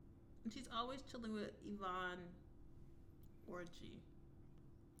And she's always chilling with Yvonne Orji.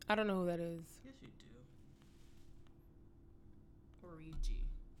 I don't know who that is. Yes, you do.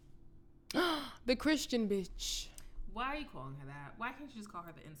 Orji. The Christian bitch. Why are you calling her that? Why can't you just call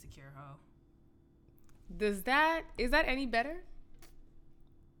her the insecure hoe? Is that any better?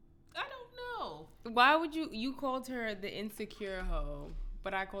 I don't know. Why would you called her the insecure hoe,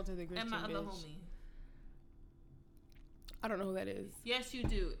 but I called her the Christian bitch? And my other homie. I don't know who that is. Yes, you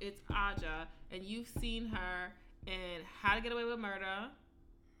do. It's Aja, and you've seen her in How to Get Away with Murder.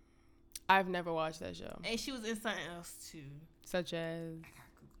 I've never watched that show. And she was in something else too. Such as,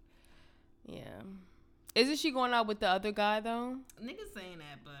 yeah. Isn't she going out with the other guy though? Niggas saying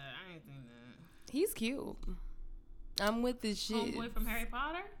that, but I ain't think that. He's cute. I'm with this shit. Homeboy from Harry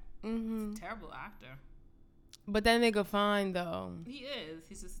Potter? Mm-hmm. Terrible actor. But that nigga fine though. He is.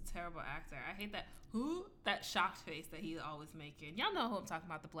 He's just a terrible actor. I hate that. Who? That shocked face that he's always making. Y'all know who I'm talking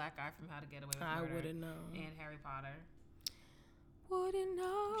about. The black guy from How to Get Away with Murder. I wouldn't know. And Harry Potter. Wouldn't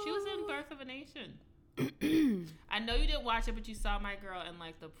know. She was in Birth of a Nation. I know you didn't watch it, but you saw my girl in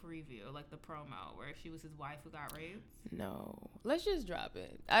like the preview, like the promo, where she was his wife who got raped. No. Let's just drop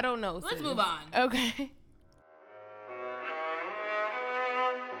it. I don't know. Let's move on. Okay.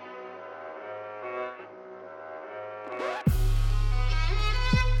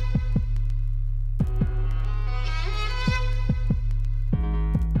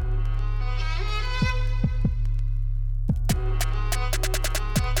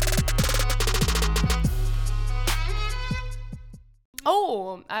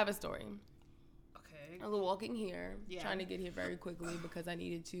 Oh, I have a story. Okay. I was walking here, Yeah. trying to get here very quickly because I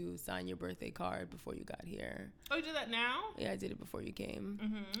needed to sign your birthday card before you got here. Oh, you did that now? Yeah, I did it before you came.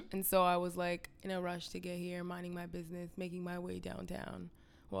 Mm-hmm. And so I was like in a rush to get here, minding my business, making my way downtown,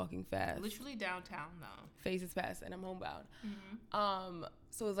 walking fast. Literally downtown, though. Faces fast, and I'm homebound. Mm-hmm.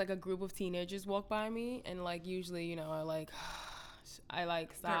 So it was like a group of teenagers walk by me, and like usually, you know, I like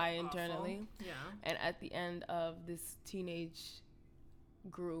sigh They're internally. awful. Yeah. And at the end of this teenage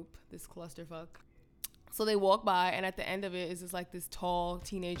group, this clusterfuck, so they walk by, and at the end of it is just like this tall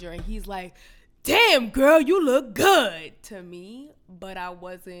teenager, and he's like, "Damn, girl, you look good," to me, but I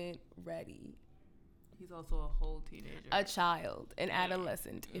wasn't ready. He's also a whole teenager. A child, an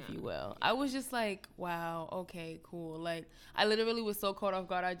adolescent, if you will. I was just like, wow, okay, cool. Like, I literally was so caught off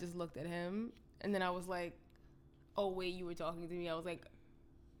guard, I just looked at him, and then I was like, oh, wait, you were talking to me? I was like,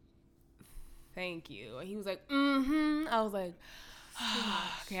 thank you. And he was like, mm-hmm. I was like,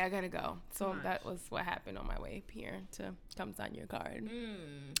 okay, I gotta go. So that was what happened on my way here to come sign your card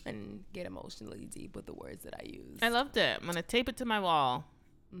and get emotionally deep with the words that I use. I loved it. I'm going to tape it to my wall.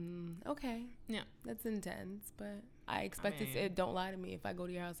 Okay. Yeah. That's intense, but I expect it. Don't lie to me if I go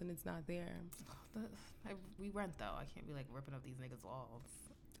to your house and it's not there. We rent, though. I can't be, like, ripping up these niggas' walls.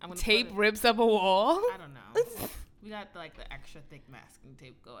 I'm gonna Tape rips up a wall? I don't know. We got, like, the extra thick masking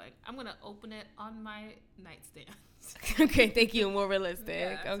tape going. I'm going to open it on my nightstand. Okay, thank you. More realistic.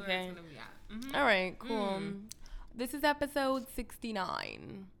 Yeah, that's okay. where it's gonna be at. Mm-hmm. All right, cool. This is episode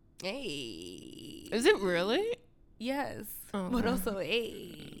 69. Hey. Is it really? Yes. Oh. But also,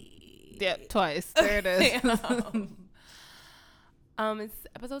 hey. Yeah, twice. There it is. It's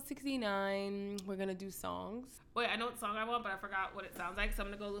episode 69. We're going to do songs. Wait, I know what song I want, but I forgot what it sounds like, so I'm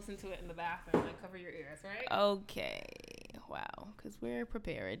going to go listen to it in the bathroom and cover your ears, right? Okay. Wow, because we're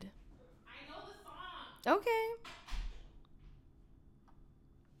prepared. I know the song. Okay.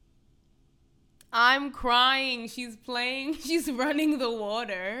 I'm crying. She's playing. She's running the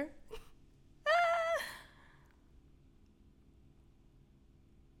water.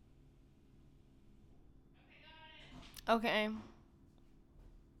 Okay.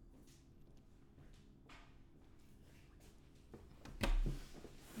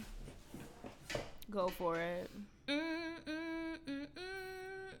 Go for it.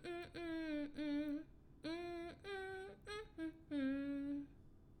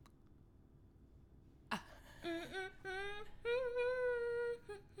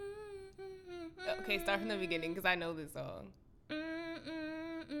 Okay, start from the beginning because I know this song.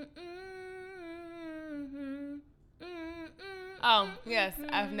 Oh, yes.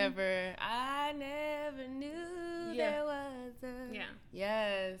 I never knew there was a... Yeah.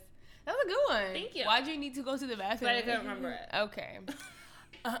 Yes. That was a good one. Thank you. Why'd you need to go to the bathroom? But I couldn't remember it. Okay.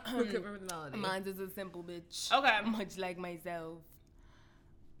 I couldn't remember the melody. Mine's is a simple bitch. Okay. Much like myself.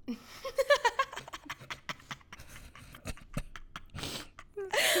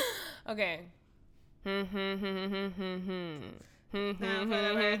 Okay. Now for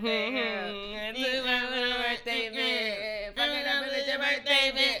the birthday girl.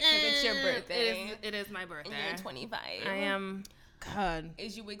 It's your birthday. It is my birthday. And you're 25. I am God.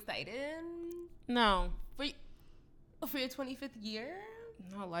 Is you excited No. for your 25th year?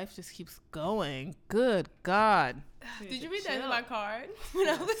 No, life just keeps going. Good God. Did you read that in my card when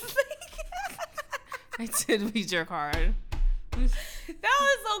I was like? I did read your card. That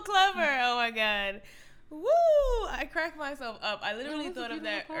was so clever. Oh my God. Woo! I cracked myself up. I literally thought of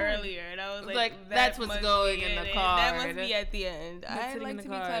that earlier, and I was like that's what's going in the card. That must be at the end. I like to be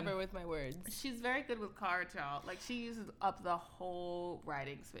card. clever with my words. She's very good with cards, y'all. Like, she uses up the whole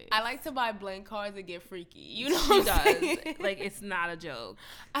writing space. I like to buy blank cards and get freaky. You know she what I'm saying? does. Like, it's not a joke.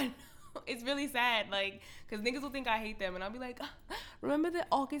 I know. It's really sad, like, because niggas will think I hate them, and I'll be like, remember the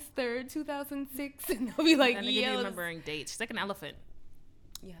August 3rd, 2006? And they'll be like, and they yeah. be remembering dates. She's like an elephant.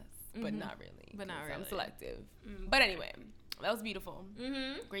 Yes, but not really. But not really. I'm selective. But anyway, that was beautiful.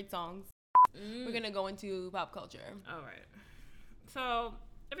 Great songs. We're going to go into pop culture. All right. So,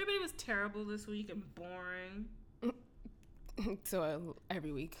 everybody was terrible this week and boring. So,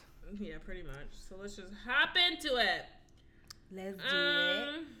 every week. Yeah, pretty much. So, let's just hop into it. Let's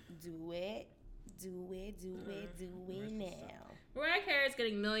do it now. Mariah Carey is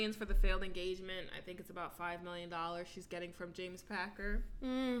getting millions for the failed engagement. I think it's about $5 million she's getting from James Packer.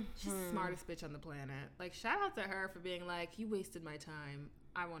 She's the smartest bitch on the planet. Like, shout out to her for being like, you wasted my time.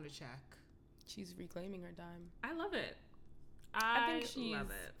 I want to check. She's reclaiming her time. I love it. I think she's... love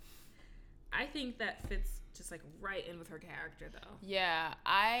it. I think that fits just like right in with her character, though. Yeah,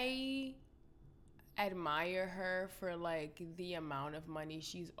 I admire her for like the amount of money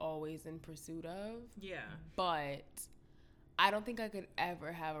she's always in pursuit of. Yeah. But I don't think I could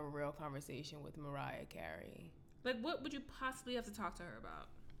ever have a real conversation with Mariah Carey. Like, what would you possibly have to talk to her about?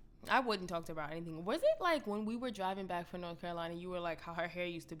 I wouldn't talk to her about anything. Was it like when we were driving back from North Carolina, you were like how her hair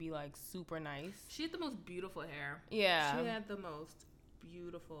used to be like super nice? She had the most beautiful hair. Yeah. She had the most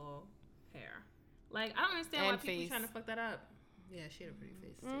beautiful hair. Like, I don't understand why people trying to fuck that up. Yeah, she had a pretty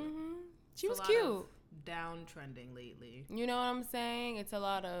face too. She was cute. Downtrending lately. You know what I'm saying? It's a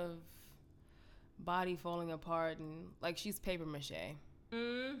lot of body falling apart and like she's paper mache.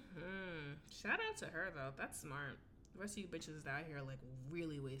 Shout out to her though. That's smart. The rest of you bitches out here like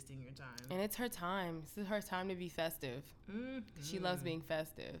really wasting your time. And it's her time. This is her time to be festive. She loves being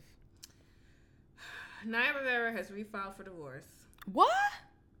festive. Naya Rivera has refiled for divorce. What?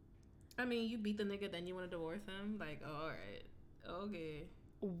 I mean, you beat the nigga, then you want to divorce him? Like, oh, all right. Okay.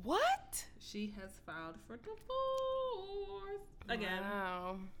 What? She has filed for divorce. Again.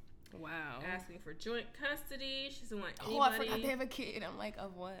 Wow. Asking for joint custody. She doesn't want anybody. Oh, I forgot they have a kid. I'm like,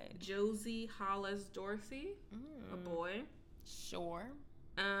 of what? Josie Hollis Dorsey. A boy. Sure.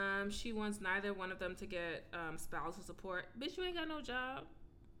 She wants neither one of them to get spousal support. Bitch, you ain't got no job.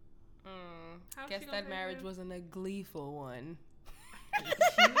 Guess that marriage wasn't a gleeful one.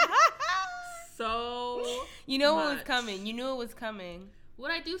 So you know what was coming. You knew it was coming.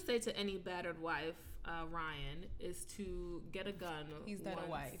 What I do say to any battered wife, Ryan, is to get a gun. He's not a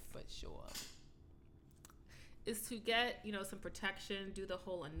wife, but sure. Is to get, some protection, do the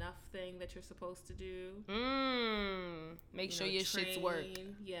whole enough thing that you're supposed to do. Make sure your shits work.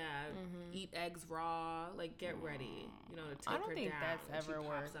 Yeah. Eat eggs raw. Like, get ready. To take her down. I don't think that's ever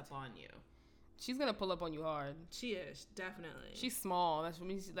worked. Pops up on you. She's gonna pull up on you hard. She is, definitely. She's small. That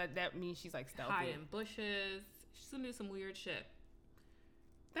means she's like stealthy. Hide in bushes. She's gonna do some weird shit.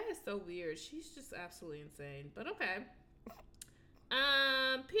 That is so weird. She's just absolutely insane. But okay.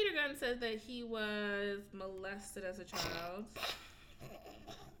 Peter Gunn says that he was molested as a child.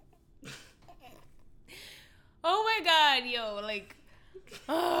 Oh my God, yo, like,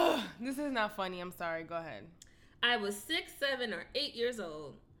 this is not funny. I'm sorry. Go ahead. I was 6, 7, or 8 years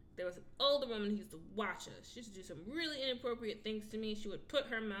old. There was an older woman who used to watch us. She used to do some really inappropriate things to me. She would put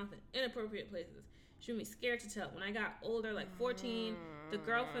her mouth in inappropriate places. She made me scared to tell. When I got older, like 14, the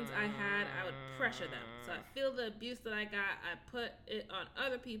girlfriends I had, I would pressure them. So I feel the abuse that I got. I put it on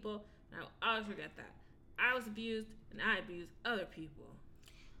other people, and I will always forget that. I was abused, and I abused other people.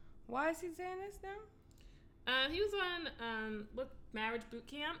 Why is he saying this now? He was on Marriage Boot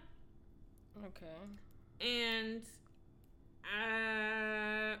Camp. Okay. And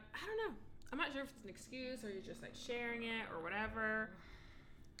I don't know. I'm not sure if it's an excuse or you're just like sharing it or whatever.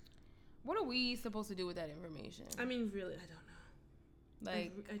 What are we supposed to do with that information? I mean, really, I don't know.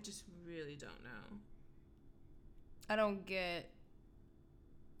 Like, I just really don't know. I don't get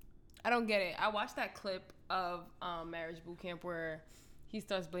it. I watched that clip of Marriage Boot Camp where he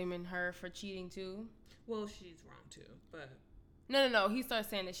starts blaming her for cheating too. Well, she's wrong too, but no. He starts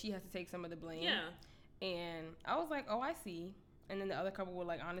saying that she has to take some of the blame. Yeah. And I was like, oh, I see. And then the other couple were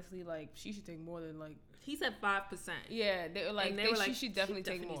like, honestly, like, she should take more than, like... He said 5%. Yeah, they were like, she should definitely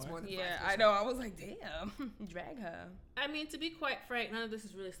take more. Than yeah, 5%. I know. I was like, damn, drag her. I mean, to be quite frank, none of this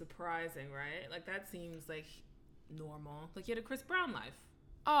is really surprising, right? Like, that seems, like, normal. Like, you had a Chris Brown life.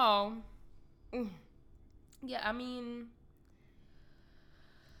 Oh. Yeah, I mean...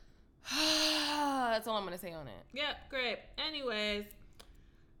 That's all I'm going to say on it. Yep, great. Anyways.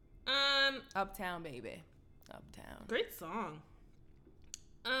 Uptown, baby. Uptown. Great song.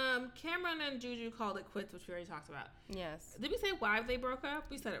 Cameron and Juju called it quits, which we already talked about. Yes. Did we say why they broke up?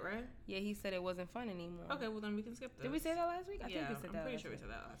 We said it, right? Yeah, he said it wasn't fun anymore. Okay, well then we can skip this. Did we say that last week? I think we said I'm that. pretty sure we said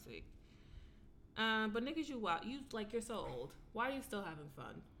that last week. But niggas, you're so old. Why are you still having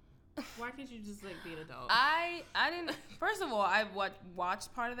fun? Why can't you just like be an adult? I didn't. First of all, I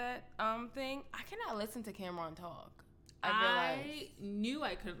watched part of that thing. I cannot listen to Cameron talk. I knew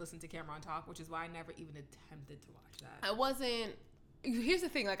I couldn't listen to Cameron talk, which is why I never even attempted to watch that. I wasn't. Here's the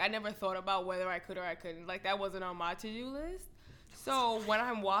thing, like, I never thought about whether I could or I couldn't. Like, that wasn't on my to-do list. So when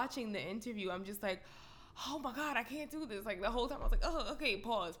I'm watching the interview, I'm just like, oh my God, I can't do this. Like, the whole time I was like, oh, okay,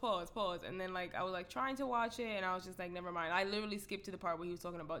 pause. And then, like, I was, like, trying to watch it, and I was just like, never mind. I literally skipped to the part where he was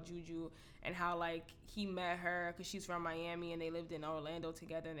talking about Juju and how, like, he met her because she's from Miami, and they lived in Orlando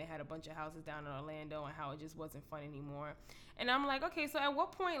together, and they had a bunch of houses down in Orlando, and how it just wasn't fun anymore. And I'm like, okay, so at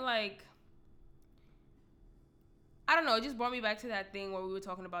what point, like... I don't know. It just brought me back to that thing where we were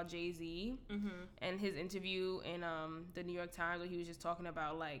talking about Jay-Z and his interview in the New York Times, where he was just talking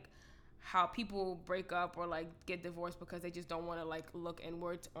about like how people break up or like get divorced because they just don't want to like look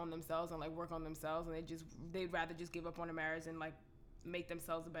inward on themselves and like work on themselves, and they'd rather just give up on a marriage and like make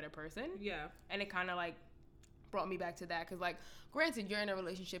themselves a better person. Yeah. And it kind of like brought me back to that because, like, granted, you're in a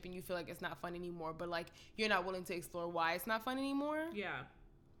relationship and you feel like it's not fun anymore, but like you're not willing to explore why it's not fun anymore. Yeah.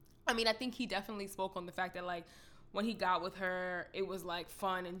 I mean, I think he definitely spoke on the fact that like when he got with her, it was like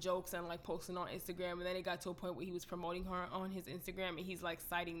fun and jokes and like posting on Instagram, and then it got to a point where he was promoting her on his Instagram, and he's like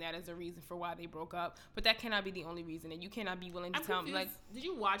citing that as a reason for why they broke up. But that cannot be the only reason, and you cannot be willing to tell me like. Did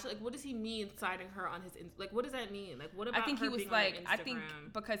you watch it? Like, what does he mean citing her on his like? What does that mean? Like, what about? I think her he was being like, on I think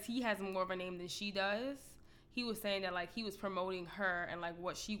because he has more of a name than she does. He was saying that like he was promoting her and like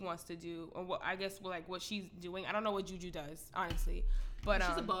what she wants to do, or what I guess like what she's doing. I don't know what Juju does, honestly, but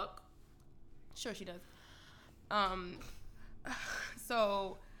she's a buck. Sure, she does.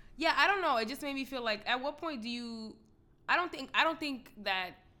 So yeah, I don't know. It just made me feel like, at what point do you? I don't think that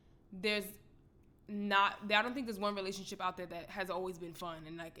there's not. I don't think there's one relationship out there that has always been fun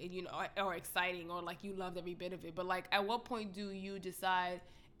and like, you know, or exciting, or like you loved every bit of it. But like, at what point do you decide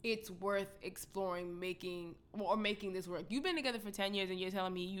it's worth exploring making this work? You've been together for 10 years and you're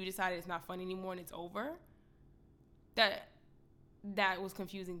telling me you decided it's not fun anymore and it's over? That was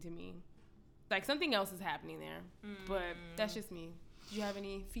confusing to me. Like, something else is happening there. But that's just me. Do you have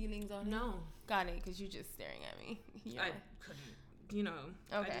any feelings on it? No. Got it, because you're just staring at me. I couldn't. You know,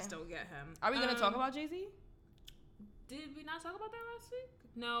 okay. I just don't get him. Are we going to talk about Jay-Z? Did we not talk about that last week?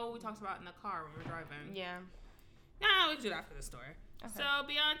 No, we talked about it in the car when we were driving. Yeah. No, we can do that after the story. Okay. So,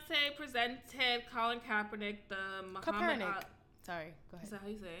 Beyonce presented Colin Kaepernick the Muhammad Sorry, go ahead. Is that how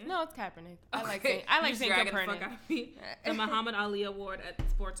you say it? No, it's Kaepernick. Okay. I like saying Kaepernick. The Muhammad Ali Award at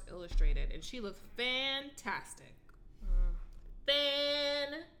Sports Illustrated, and she looks fantastic.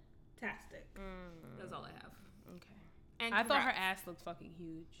 Fantastic. That's all I have. Okay. And I thought her ass looked fucking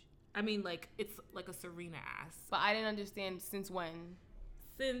huge. I mean, like, it's like a Serena ass. But I didn't understand since when.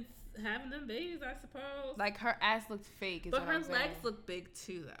 Since having them babies, I suppose. Like, her ass looked fake. But her legs look big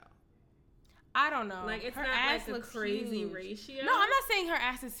too, though. I don't know. Like, it's her not ass like a crazy huge. Ratio. No, I'm not saying her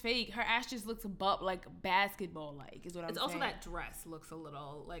ass is fake. Her ass just looks like basketball-like is what I'm saying. It's also that dress looks a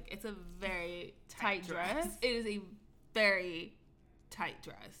little, like, it's a very tight dress. It is a very tight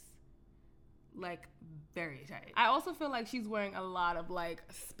dress. Like, very tight. I also feel like she's wearing a lot of, like,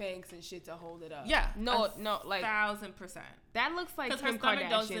 Spanx and shit to hold it up. Yeah. No, like 1,000%. That looks like Kim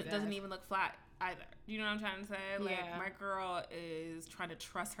Kardashian doesn't even look flat either. You know what I'm trying to say? Like, yeah. My girl is trying to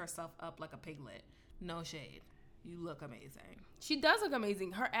truss herself up like a piglet. No shade. You look amazing. She does look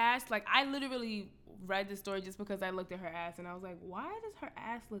amazing. Her ass, like, I literally read the story just because I looked at her ass and I was like, why does her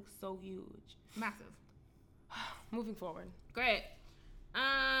ass look so huge? Massive. Moving forward. Great.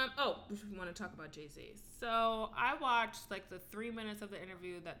 We want to talk about Jay-Z. So I watched like the 3 minutes of the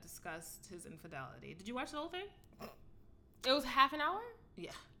interview that discussed his infidelity. Did you watch the whole thing? It was half an hour?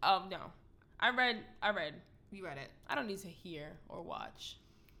 Yeah. No. I read. You read it. I don't need to hear or watch.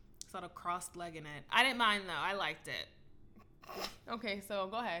 Saw the crossed leg in it. I didn't mind though. I liked it. Okay, so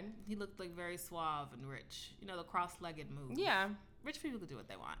go ahead. He looked like very suave and rich. You know, the cross-legged move. Yeah. Rich people can do what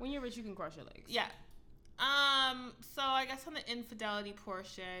they want. When you're rich, you can cross your legs. Yeah. So I guess on the infidelity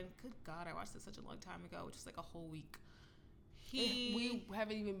portion, good God, I watched this such a long time ago, which is like a whole week. We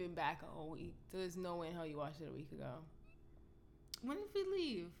haven't even been back a whole week. There's no way in hell you watched it a week ago. When did we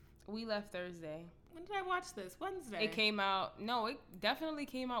leave? We left Thursday. When did I watch this? Wednesday. It came out. No, it definitely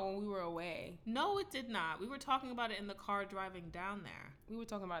came out when we were away. No, it did not. We were talking about it in the car driving down there. We were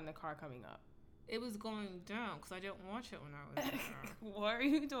talking about it in the car coming up. It was going down because I didn't watch it when I was there. Why are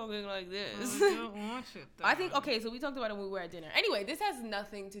you talking like this? I didn't watch it then. I think, okay, so we talked about it when we were at dinner. Anyway, this has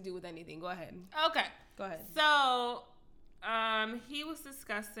nothing to do with anything. Go ahead. Okay. Go ahead. So, he was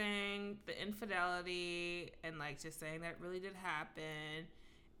discussing the infidelity and, like, just saying that it really did happen.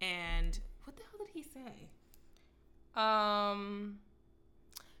 And what the hell did he say?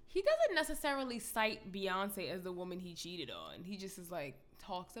 He doesn't necessarily cite Beyonce as the woman he cheated on. He just is like,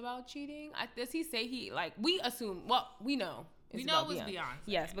 talks about cheating. Does he say he, like, we assume, well, we know. We know it was Beyonce.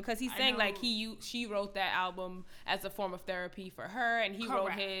 Yes, because he's saying like she wrote that album as a form of therapy for her, and he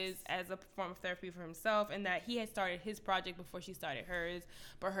wrote his as a form of therapy for himself, and that he had started his project before she started hers,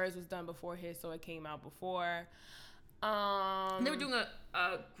 but hers was done before his, so it came out before. They were doing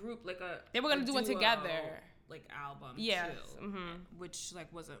a group, like they were gonna do one together, like album, yes, too, which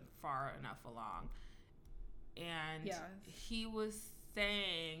like wasn't far enough along, and he was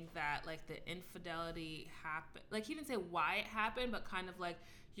saying that like the infidelity happened, like he didn't say why it happened, but kind of like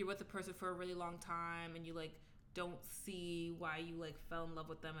you're with a person for a really long time and you like don't see why you like fell in love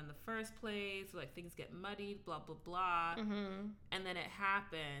with them in the first place, or, like things get muddied, blah blah blah, and then it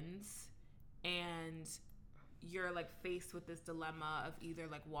happens and you're like faced with this dilemma of either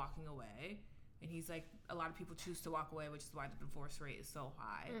like walking away, and he's like, a lot of people choose to walk away, which is why the divorce rate is so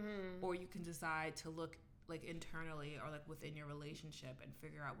high, or you can decide to look like internally or like within your relationship and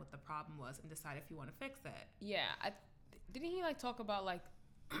figure out what the problem was and decide if you want to fix it. Didn't he like talk about like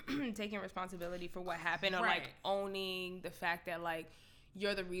taking responsibility for what happened, or like owning the fact that like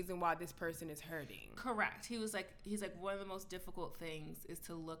you're the reason why this person is hurting? Correct. He's like one of the most difficult things is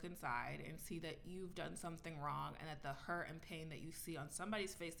to look inside and see that you've done something wrong, and that the hurt and pain that you see on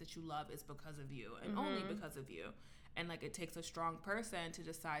somebody's face that you love is because of you, and only because of you. And like it takes a strong person to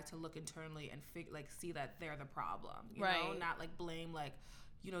decide to look internally and see that they're the problem, you know, not like blame, like,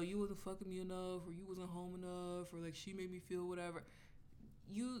 you know, you wasn't fucking me enough, or you wasn't home enough, or like she made me feel whatever.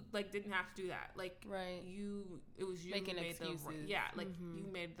 You like didn't have to do that, like it was you making made excuses. You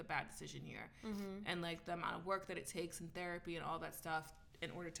made the bad decision here, and like the amount of work that it takes in therapy and all that stuff in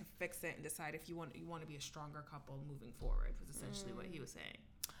order to fix it and decide if you want to be a stronger couple moving forward was essentially what he was saying.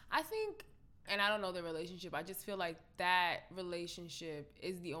 I think. And I don't know the relationship. I just feel like that relationship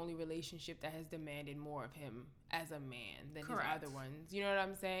is the only relationship that has demanded more of him as a man than his other ones. You know what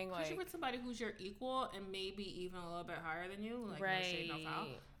I'm saying? Like, you're with somebody who's your equal and maybe even a little bit higher than you, like no shade, no foul.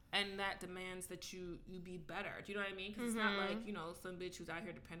 And that demands that you be better. Do you know what I mean? Because it's not like, you know, some bitch who's out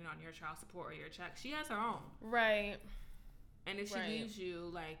here depending on your child support or your check. She has her own. Right. And if she leaves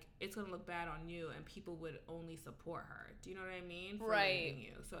you, like, it's going to look bad on you, and people would only support her. Do you know what I mean? For leaving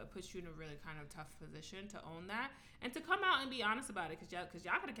you. So it puts you in a really kind of tough position to own that and to come out and be honest about it, because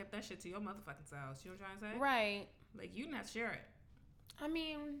y'all could have kept that shit to your motherfucking selves. You know what I'm trying to say? Right. Like, you not share it. I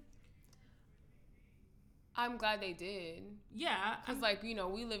mean, I'm glad they did. Yeah. Because, like, you know,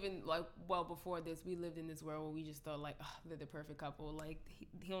 we live in, like, well, before this, we lived in this world where we just thought, like, oh, they're the perfect couple. Like,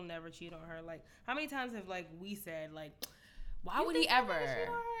 he'll never cheat on her. Like, how many times have, like, we said, like, why would he ever?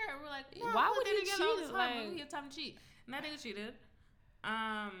 We're like, why would he cheat? Like, he had time to cheat, and that nigga cheated.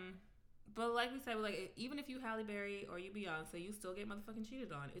 But like we said, like even if you Halle Berry or you Beyonce, you still get motherfucking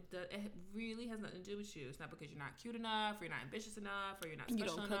cheated on. It really has nothing to do with you. It's not because you're not cute enough, or you're not ambitious enough, or you're not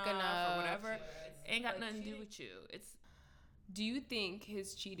special enough, or whatever. It ain't got nothing to do with you. It's. Do you think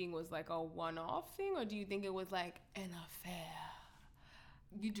his cheating was like a one-off thing, or do you think it was like an affair?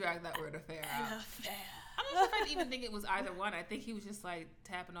 You drag that word affair out. An affair. I'm not sure if I even think it was either one. I think he was just like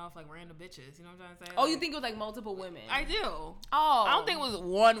tapping off like random bitches. You know what I'm trying to say? Oh, you think it was like multiple women? I do. Oh. I don't think it was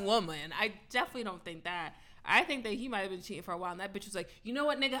one woman. I definitely don't think that. I think that he might have been cheating for a while, and that bitch was like, you know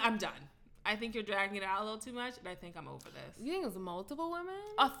what, nigga, I'm done. I think you're dragging it out a little too much, and I think I'm over this. You think it was multiple women?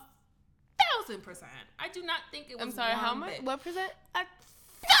 1,000%. I do not think it was. I'm sorry, one how much? bitch. What percent?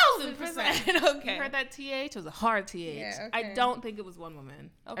 1,000%. Okay. You heard that TH? It was a hard TH. Yeah, okay. I don't think it was one woman.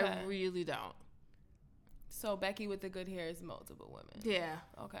 Okay. I really don't. So Becky with the good hair is multiple women. Yeah.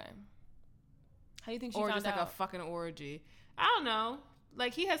 Okay. How do you think she found out? Or just like a fucking orgy. I don't know.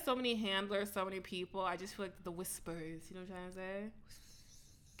 Like, he has so many handlers, so many people. I just feel like the whispers. You know what I'm trying to say?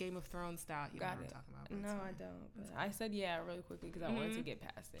 Game of Thrones style. You know what I'm talking about. No, I don't. But I said yeah really quickly because I wanted to get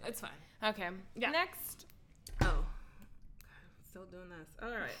past it. It's fine. Okay. Yeah. Next. Oh. Still doing this. All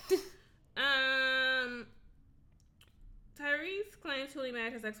right. Tyrese claims Tooley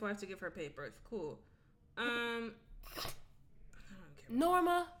married his ex-wife to give her papers. Cool. I don't care.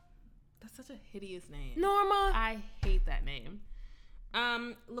 Norma. That's such a hideous name. Norma. I hate that name.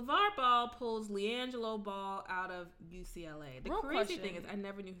 LeVar Ball pulls LiAngelo Ball out of UCLA. The Real crazy question. thing is, I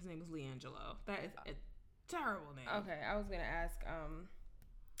never knew his name was LiAngelo. That is a terrible name. Okay, I was gonna ask.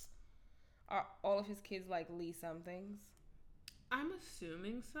 Are all of his kids like Lee somethings? I'm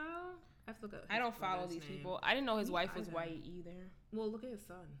assuming so. I have to look at. I don't follow these people. I didn't know his wife was either. white either. Well, look at his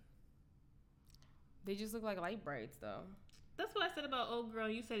son. They just look like light braids though. That's what I said about old girl.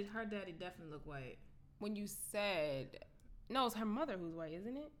 You said her daddy definitely looked white. When you said, no, it's her mother who's white,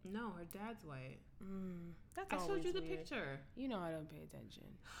 isn't it? No, her dad's white. That's I showed always you the weird. picture. You know I don't pay attention.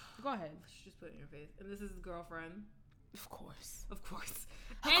 Go ahead. She just put it in your face. And this is his girlfriend. Of course. Of course.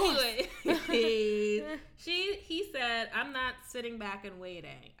 Of Anyway, he said, I'm not sitting back and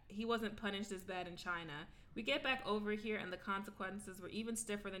waiting. He wasn't punished as bad in China. We get back over here and the consequences were even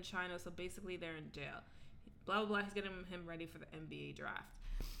stiffer than China, so basically they're in jail. Blah, blah, blah. He's getting him ready for the NBA draft.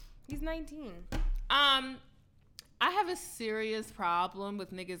 He's 19. I have a serious problem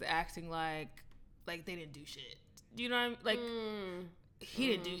with niggas acting like they didn't do shit. Do you know what I mean? Like, he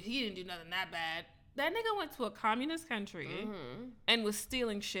didn't do nothing that bad. That nigga went to a communist country and was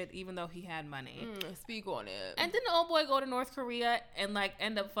stealing shit even though he had money. Speak on it. And didn't the old boy go to North Korea and like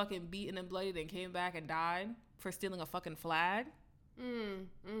end up fucking beaten and bloodied and came back and died for stealing a fucking flag?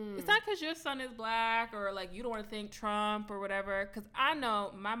 It's not because your son is black or like you don't want to thank Trump or whatever. Because I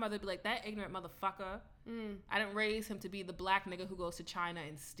know my mother would be like, that ignorant motherfucker. I didn't raise him to be the black nigga who goes to China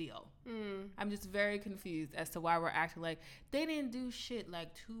and steal. I'm just very confused as to why we're acting like they didn't do shit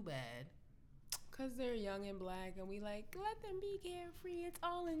like too bad. Because they're young and black and we like, let them be carefree. It's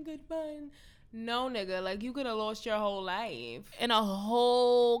all in good fun. No, nigga. Like, you could have lost your whole life. In a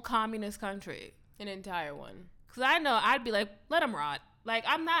whole communist country. An entire one. Because I know I'd be like, let them rot. Like,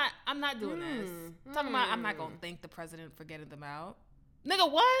 I'm not doing this. Talking about I'm not going to thank the president for getting them out.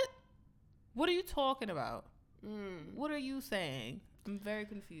 Nigga, what? What are you talking about? What are you saying? I'm very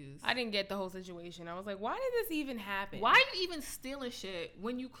confused. I didn't get the whole situation. I was like, why did this even happen? Why are you even stealing shit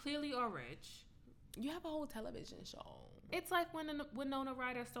when you clearly are rich? You have a whole television show. It's like when Winona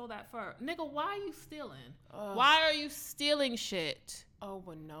Ryder stole that fur. Nigga, why are you stealing? Why are you stealing shit? Oh,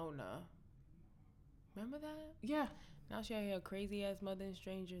 Winona. Remember that? Yeah. Now she had her crazy ass mother in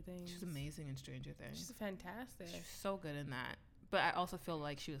Stranger Things. She's amazing in Stranger Things. She's fantastic. She's so good in that. But I also feel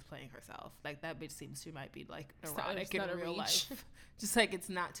like she was playing herself. Like, that bitch seems she might be, like, neurotic in real life. Just, like, it's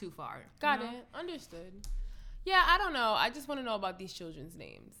not too far. Got it. Understood. Yeah, I don't know. I just want to know about these children's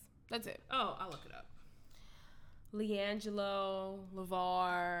names. That's it. Oh, I'll look it up. LiAngelo,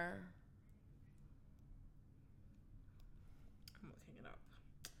 LeVar. I'm looking it up.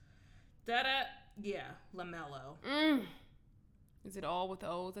 Da-da. Yeah, LaMelo. Is it all with the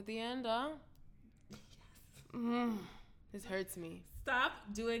O's at the end, huh? Yes. This hurts me. Stop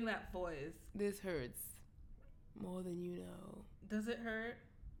doing that voice. This hurts. More than you know. Does it hurt?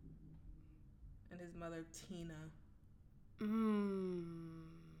 And his mother, Tina.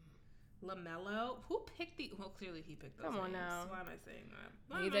 LaMelo? Who picked the... Well, clearly he picked those Come on names. now. Why am I saying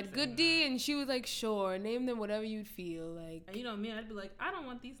that? He said, good D, and she was like, sure, name them whatever you'd feel like. And you know me, I'd be like, I don't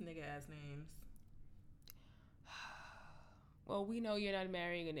want these nigga-ass names. Well, we know you're not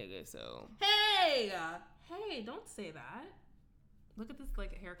marrying a nigga, so... Hey, don't say that. Look at this,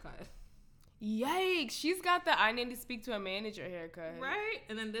 like, haircut. Yikes, she's got the I need to speak to a manager haircut. Right?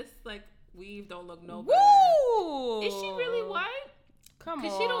 And then this, like, weave don't look no Woo! better. Is she really white? Come on.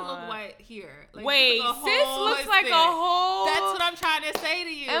 Because she don't look white here. Like, wait, sis looks like a whole... That's what I'm trying to say to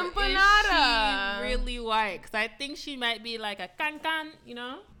you. Empanada. Is she really white? Because I think she might be like a can, you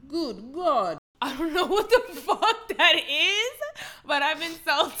know? Good God. I don't know what the fuck that is, but I'm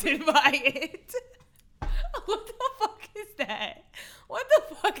insulted by it. What the fuck is that? What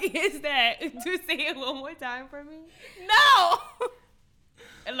the fuck is that? To say it one more time for me? No!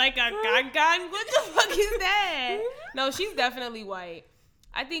 Like a can? What the fuck is that? No, she's definitely white.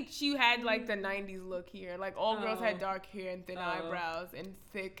 I think she had like the 90s look here. Like all girls had dark hair and thin eyebrows and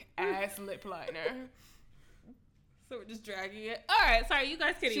thick ass lip liner. So we're just dragging it. All right, sorry, you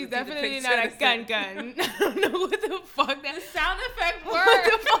guys can't She's even see the definitely picture. not a gun. I don't know what the fuck that. The sound effect works. What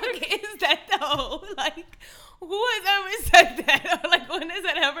the fuck is that though? Like, who has ever said that? Or like, when has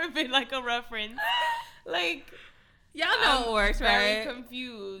that ever been like a reference? Like, y'all know it works, right? Very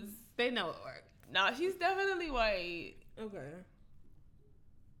confused. They know it works. Nah, she's definitely white. Okay.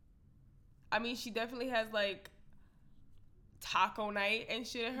 I mean, she definitely has like taco night and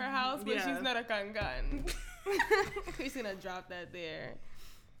shit at her house, but she's not a gun. We're just gonna drop that there.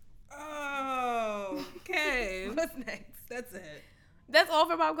 Oh, okay. What's next? That's it. That's all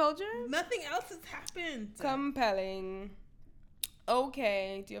for pop culture? Nothing else has happened. Compelling.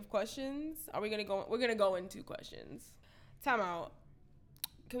 Okay. Do you have questions? Are we gonna go? We're gonna go into questions. Time out.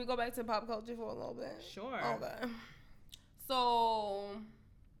 Can we go back to pop culture for a little bit? Sure. Okay. So,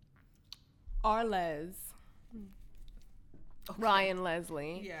 Arles, Ryan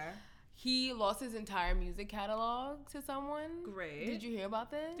Leslie. Yeah. He lost his entire music catalog to someone. Great. Did you hear about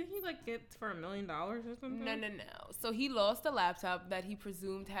this? Did he like get for $1 million or something? No. So he lost a laptop that he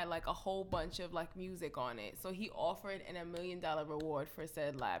presumed had like a whole bunch of like music on it. So he offered an $1 million reward for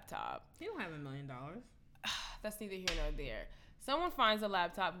said laptop. He don't have $1 million. That's neither here nor there. Someone finds a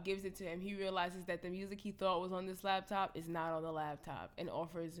laptop, gives it to him. He realizes that the music he thought was on this laptop is not on the laptop and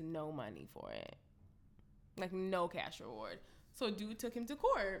offers no money for it. Like no cash reward. So dude took him to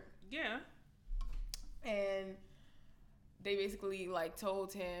court. Yeah. And they basically like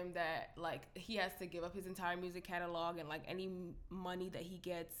told him that like he has to give up his entire music catalog and like any money that he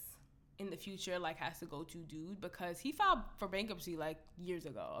gets in the future like has to go to dude because he filed for bankruptcy like years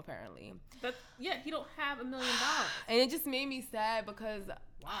ago apparently. But yeah, he don't have $1 million. And it just made me sad because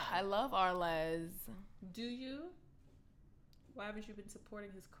I love Arles. Do you? Why haven't you been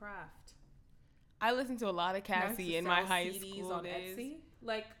supporting his craft? I listened to a lot of Cassie in my high CDs school on days. Etsy?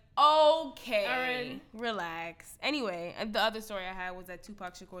 Like, Okay. Aaron. Relax. Anyway, and the other story I had was that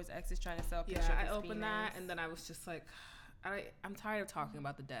Tupac Shakur's ex is trying to sell a picture yeah, of I his opened penis. that and then I was just like, I'm tired of talking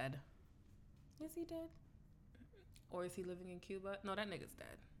about the dead. Is he dead? Or is he living in Cuba? No, that nigga's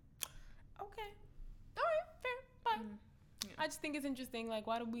dead. Okay. All right. Fair. Fine. Yeah. I just think it's interesting. Like,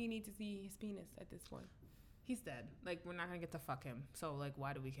 why do we need to see his penis at this point? He's dead. Like, we're not gonna get to fuck him. So, like,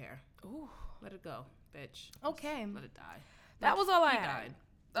 why do we care? Ooh. Let it go, bitch. Okay. Let it die. That was all I He had. died.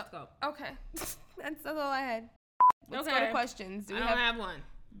 Let's go. Okay. that's all I had. Let's go Okay. to questions. Do I we don't have one.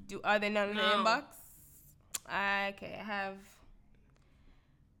 Are they none in the No. inbox? Okay, I have.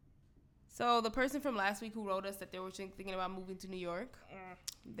 So the person from last week who wrote us that they were thinking about moving to New York,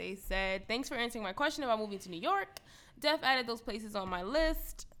 they said, thanks for answering my question about moving to New York. Def added those places on my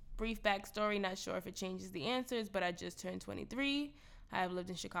list. Brief backstory, not sure if it changes the answers, but I just turned 23. I have lived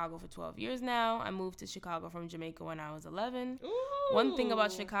in Chicago for 12 years now. I moved to Chicago from Jamaica when I was 11. Ooh. One thing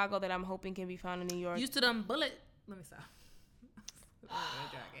about Chicago that I'm hoping can be found in New York. Used to them bullet. Let me stop.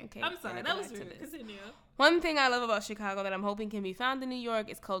 Okay, I'm sorry. we're That gonna was go back to rude. this. Continue. One thing I love about Chicago that I'm hoping can be found in New York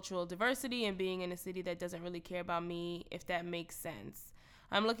is cultural diversity and being in a city that doesn't really care about me, if that makes sense.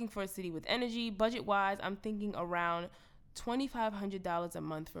 I'm looking for a city with energy. Budget-wise, I'm thinking around $2,500 a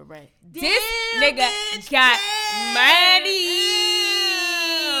month for rent. Damn, this nigga bitch, got damn. money.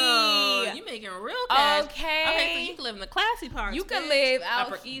 You making real cash. Okay. Okay, so you can live in the classy parts. You can bitch. live out-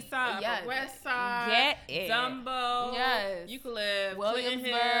 Upper East Side, Yes. Upper West Side, Get it. Dumbo. Yes. You can live Williamsburg.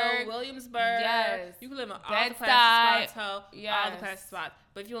 Clinton Hill, Williamsburg. Yes. You can live in all the Bed-Stuy. classy spots, all the Yes. classy spots.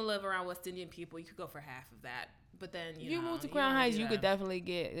 But if you want to live around West Indian people, you could go for half of that. But then If you know, move to you Crown don't wanna Heights, do you that. could definitely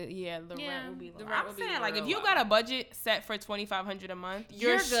get the rent would be the low. rent I'm would be saying like if real you low. got a budget set for $2,500 a month,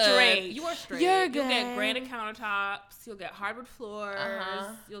 you're good. straight. You are straight. You're You'll get good. granite countertops. You'll get hardwood floors.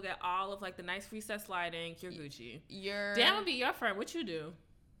 Uh-huh. You'll get all of like the nice recessed lighting. You're Gucci. You're. Dan would be your friend. What you do?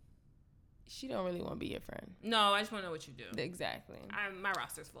 She don't really want to be your friend. No, I just want to know what you do. Exactly. My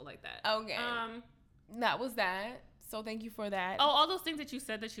roster's full like that. Okay. That was that. So thank you for that. Oh, all those things that you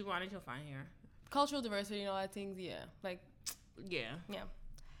said that you wanted, you'll find here. Cultural diversity and all that things. Yeah. Like. Yeah.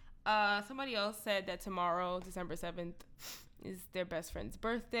 Yeah. Somebody else said that tomorrow, December 7th, is their best friend's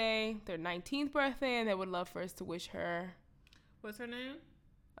birthday, their 19th birthday, and they would love for us to wish her What's her name?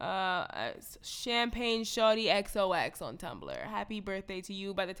 Champagne Shawty XOX on Tumblr. Happy birthday to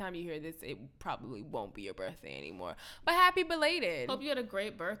you. By the time you hear this, it probably won't be your birthday anymore. But happy belated. Hope you had a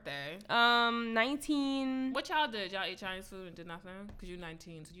great birthday. 19. What y'all did? Y'all ate Chinese food and did nothing? Because you're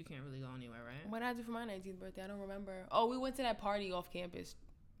 19, so you can't really go anywhere, right? What did I do for my 19th birthday? I don't remember. Oh, we went to that party off campus.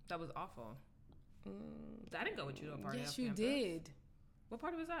 That was awful. I didn't go with you to a party. Yes, off you campus. did. What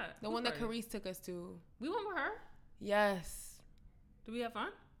party was that? The Whose one that party? Carice took us to. We went with her. Yes. Did we have fun?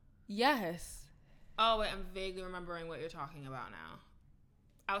 Yes. Oh, wait, I'm vaguely remembering what you're talking about now.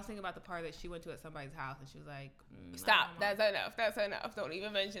 I was thinking about the party that she went to at somebody's house, and she was like, Stop. That's enough. That's enough. Don't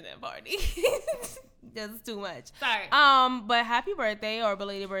even mention that party. That's too much. Sorry. But happy birthday or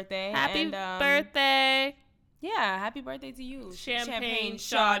belated birthday. Happy and, birthday. Yeah, happy birthday to you. Champagne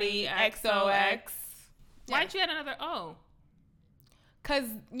Shawty XOX. Why didn't you add another O? Because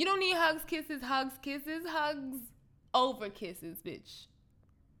you don't need hugs, kisses, over kisses, bitch.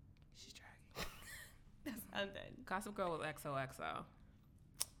 She's dragging. I'm done. Gossip Girl was XOXO.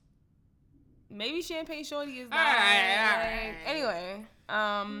 Maybe Champagne Shorty is All not. right. Anyway,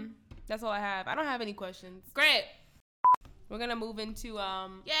 That's all I have. I don't have any questions. Great. We're gonna move into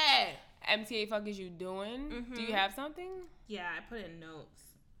Yeah. MTA fuck is you doing? Mm-hmm. Do you have something? Yeah, I put in notes.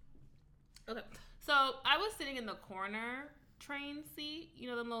 Okay. So I was sitting in the corner train seat. You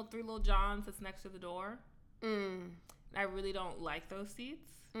know, them three little Johns that's next to the door. I really don't like those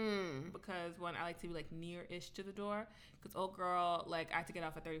seats. Because one, I like to be like near-ish to the door. Because old girl, like, I had to get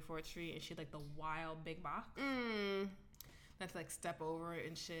off at 34th Street and she had like the wild big box. I had to like step over it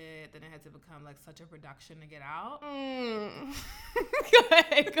and shit. Then it had to become like such a production to get out. Go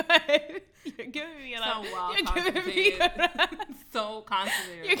ahead. You're giving me a lot. So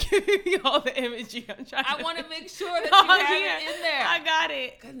constipated. You're giving me all the imagery I'm trying I want to make sure that you have it in there. I got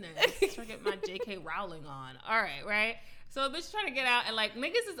it. Goodness. Trying to get my J.K. Rowling on. All right, right? So the bitch trying to get out, and like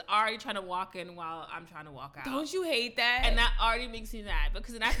niggas is already trying to walk in while I'm trying to walk out. Don't you hate that? And that already makes me mad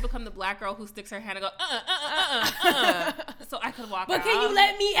because then I have to become the black girl who sticks her hand and go, so I could walk out. But can you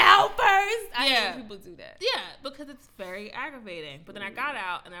let me out first? I Yeah. hate when people do that. Yeah, because it's very aggravating. But then I got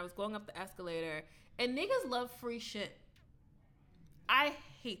out and I was going up the escalator, and niggas love free shit. I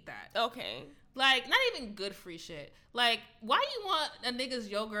hate that. Okay. Like, not even good free shit. Like, why you want a nigga's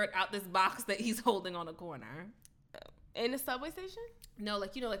yogurt out this box that he's holding on the corner? In the subway station? No,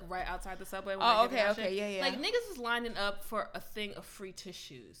 like, you know, like right outside the subway. Oh, okay, yeah. Like, niggas was lining up for a thing of free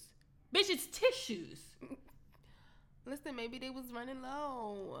tissues. Bitch, it's tissues. Listen, maybe they was running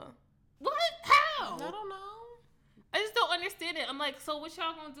low. What? How? I don't know. I just don't understand it. I'm like, so what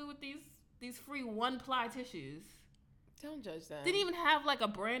y'all gonna do with these free one-ply tissues? Don't judge them. Didn't even have like a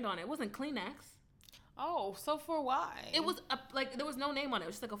brand on it. It wasn't Kleenex. Oh, so for why? It was like there was no name on it. It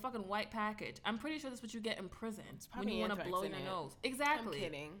was just like a fucking white package. I'm pretty sure that's what you get in prison when you want to blow your nose. Exactly.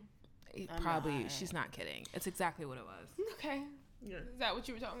 I'm kidding. Probably. She's not kidding. It's exactly what it was. Okay. Yeah. Is that what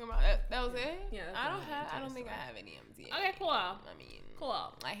you were talking about? That was it? Yeah. I don't think I have any MTA. Okay, cool. I mean,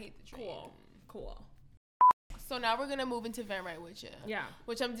 cool. I hate the train. Cool. So now we're gonna move into Vent Right With Ya. Yeah.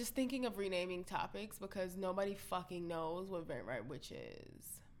 Which I'm just thinking of renaming topics because nobody fucking knows what Vent Right With Ya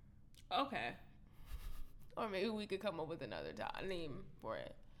is. Okay. Or maybe we could come up with another name for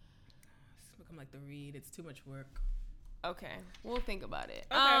it. It's become like the read. It's too much work. Okay, we'll think about it.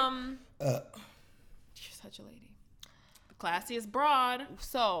 Okay. You're such a lady. The classiest broad.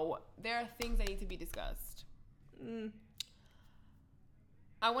 So there are things that need to be discussed.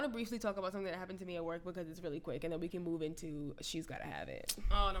 I want to briefly talk about something that happened to me at work because it's really quick, and then we can move into She's Gotta Have It.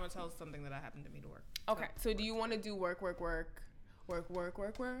 Oh, and I'm gonna tell something that happened to me to work. Okay, so do you want to do work?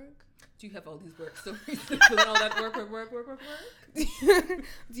 Do you have all these work stories? All that work?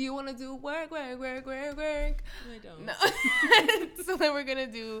 Do you want to do work? I don't. No. So then we're gonna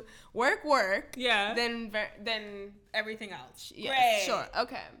do work. Yeah. Then Everything else. Yes, Great. sure.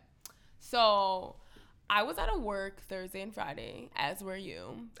 Okay. So I was out of work Thursday and Friday, as were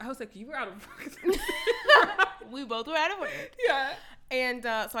you. I was like, you were out of work. We both were out of work. Yeah. And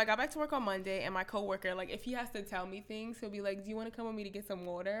so I got back to work on Monday, and my coworker, like, if he has to tell me things, he'll be like, do you want to come with me to get some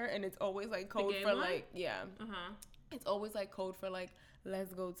water? And it's always, like, code for, like, yeah. Uh-huh. It's always, like, code for, like,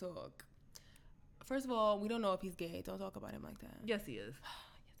 let's go talk. First of all, we don't know if he's gay. Don't talk about him like that. Yes, he is.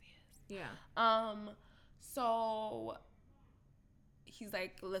 Yes, he is. Yeah. So he's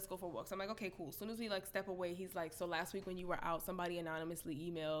like, let's go for walks. I'm like, okay, cool. As soon as we, like, step away, he's like, so last week when you were out, somebody anonymously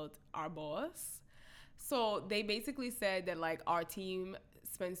emailed our boss. So they basically said that, like, our team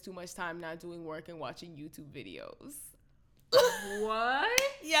spends too much time not doing work and watching YouTube videos. What?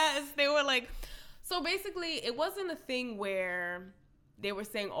 Yes, they were like, so basically it wasn't a thing where they were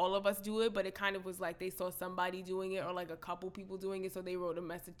saying all of us do it, but it kind of was like they saw somebody doing it or like a couple people doing it, so they wrote a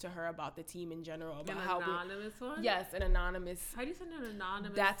message to her about the team in general. About an anonymous one? Yes, an anonymous. How do you send an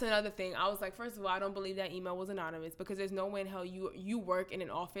anonymous? That's another thing. I was like, first of all, I don't believe that email was anonymous because there's no way in hell you work in an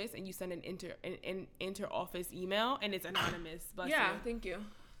office and you send an inter-office email and it's anonymous. Yeah, thank you.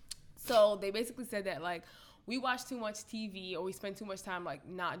 So they basically said that, like, we watch too much TV or we spend too much time, like,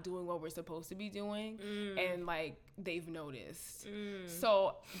 not doing what we're supposed to be doing. And, like, they've noticed.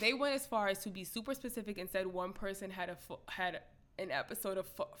 So they went as far as to be super specific and said one person had an episode of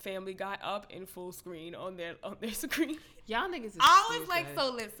Family Guy up in full screen on their screen. Y'all niggas is I was like,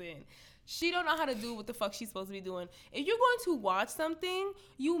 so listen. She don't know how to do what the fuck she's supposed to be doing. If you're going to watch something,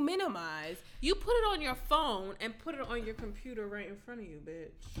 you minimize. You put it on your phone and put it on your computer right in front of you,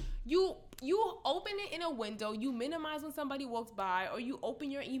 bitch. You open it in a window, you minimize when somebody walks by, or you open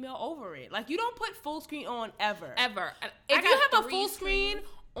your email over it. Like, you don't put full screen on ever. Ever. If you have a full screen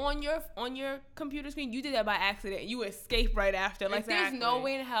on your computer screen, you did that by accident. You escape right after. Like, there's no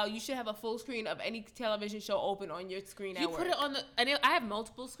way in hell you should have a full screen of any television show open on your screen at work. You put it on the... And I have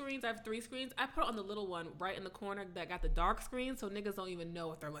multiple screens. I have 3 screens. I put it on the little one right in the corner that got the dark screen, so niggas don't even know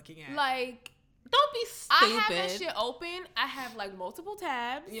what they're looking at. Like... Don't be stupid. I have that shit open. I have like multiple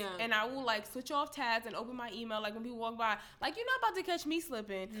tabs. Yeah. And I will like switch off tabs and open my email. Like when people walk by, like, you're not about to catch me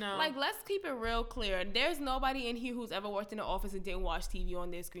slipping. No. Like, let's keep it real clear. There's nobody in here who's ever worked in the office and didn't watch TV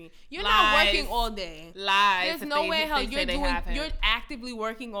on their screen. You're not working all day. Lies. There's no way hell you're actively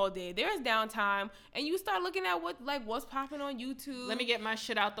working all day. There's downtime and you start looking at what's popping on YouTube. Let me get my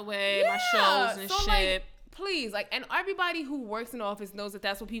shit out the way, my shows and shit. Like, please, like, and everybody who works in the office knows that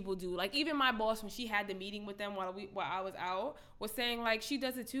that's what people do. Like, even my boss, when she had the meeting with them while I was out, was saying, like, she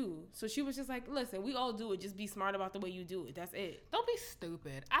does it too. So she was just like, listen, we all do it. Just be smart about the way you do it. That's it. Don't be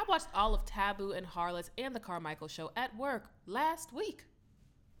stupid. I watched all of Taboo and Harlots and The Carmichael Show at work last week.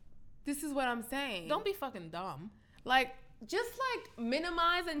 This is what I'm saying. Don't be fucking dumb. Like, just, like,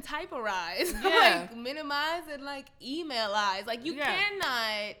 minimize and typerize. Yeah. Like, minimize and, like, emailize. Like, you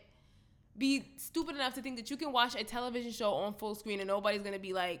cannot... be stupid enough to think that you can watch a television show on full screen and nobody's gonna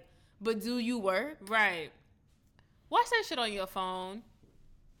be like, but do you work? Right. Watch that shit on your phone.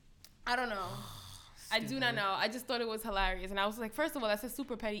 I don't know. I do not know. I just thought it was hilarious. And I was like, first of all, that's a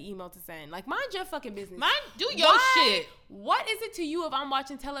super petty email to send. Like, mind your fucking business. Do your shit. What is it to you if I'm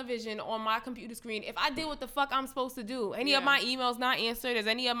watching television on my computer screen if I did what the fuck I'm supposed to do? Any of my emails not answered? Is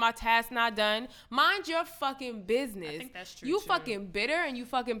any of my tasks not done? Mind your fucking business. I think that's true, You fucking bitter and you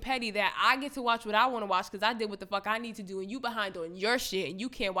fucking petty that I get to watch what I want to watch because I did what the fuck I need to do and you behind on your shit and you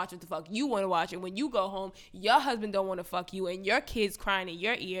can't watch what the fuck you want to watch. And when you go home, your husband don't want to fuck you and your kids crying in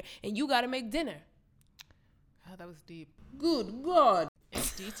your ear and you got to make dinner. Oh, that was deep. Good God.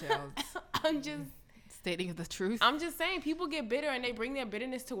 It's detailed. I'm just stating the truth. I'm just saying people get bitter and they bring their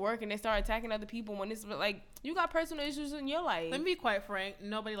bitterness to work and they start attacking other people when it's like you got personal issues in your life. Let me be quite frank.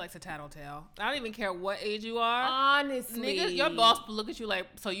 Nobody likes a tattletale. I don't even care what age you are. Honestly. Nigga, your boss will look at you like,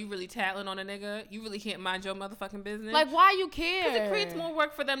 so you really tattling on a nigga? You really can't mind your motherfucking business? Like, why you care? Because it creates more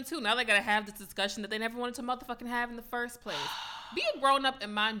work for them, too. Now they got to have this discussion that they never wanted to motherfucking have in the first place. Be a grown up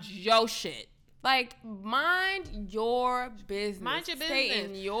and mind your shit. Like, mind your business. Mind your business. Stay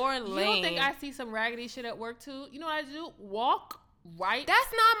in your lane. You don't think I see some raggedy shit at work, too? You know what I do? Walk right.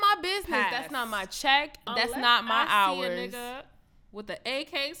 That's not my business. Past. That's not my check. Unless that's not my hours. See a nigga with the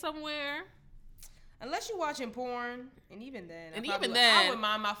AK somewhere. Unless you're watching porn, and even then, I would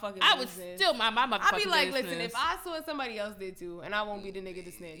mind my fucking business. I would still mind my motherfucking business. I'd be like, listen, if I saw it, somebody else did too, and I won't be the nigga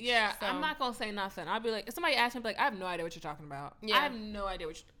to snitch. Yeah, so. I'm not gonna say nothing. I'll be like, if somebody asks me, like, I have no idea what you're talking about. Yeah. I have no idea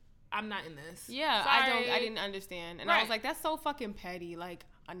what I'm not in this. Yeah, sorry. I didn't understand. And I was like, that's so fucking petty, like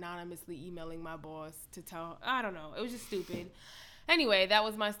anonymously emailing my boss to tell, I don't know. It was just stupid. Anyway, that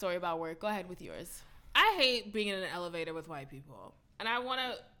was my story about work. Go ahead with yours. I hate being in an elevator with white people. And I want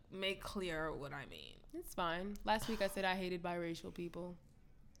to make clear what I mean. It's fine. Last week I said I hated biracial people.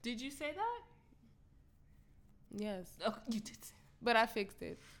 Did you say that? Yes. Oh, you did say that. But I fixed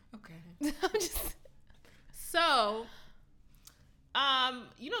it. Okay. So...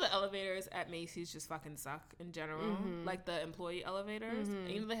 you know the elevators at Macy's just fucking suck in general. Mm-hmm. Like the employee elevators. Mm-hmm. And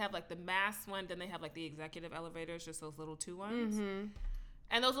you know they have like the mass one, then they have like the executive elevators, just those little 2 ones. Mm-hmm.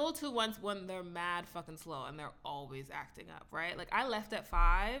 And those little 2 ones, when they're mad fucking slow and they're always acting up, right? Like I left at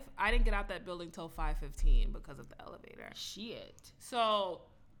 5. I didn't get out that building till 5:15 because of the elevator. Shit. So,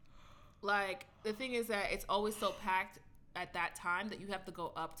 like the thing is that it's always so packed at that time that you have to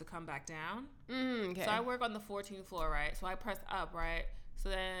go up to come back down. Okay. So I work on the 14th floor, right? So I press up, right? So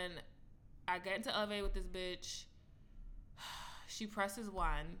then I get into the elevator with this bitch. She presses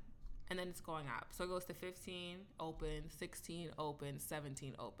 1, and then it's going up. So it goes to 15, open, 16, open,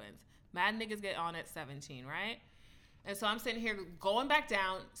 17, opens. Mad niggas get on at 17, right? And so I'm sitting here going back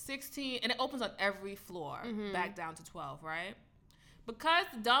down, 16, and it opens on every floor, back down to 12, right? Because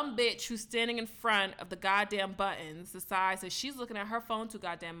the dumb bitch who's standing in front of the goddamn buttons decides that she's looking at her phone too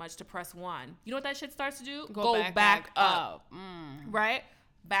goddamn much to press 1. You know what that shit starts to do? Go back up. Right?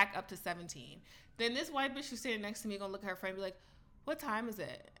 Back up to 17. Then this white bitch who's standing next to me gonna look at her friend and be like, what time is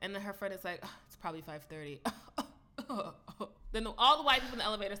it? And then her friend is like, oh, it's probably 5:30. Then all the white people in the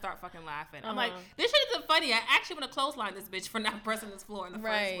elevator start fucking laughing. I'm like, this shit isn't funny. I actually want to clothesline this bitch for not pressing this floor in the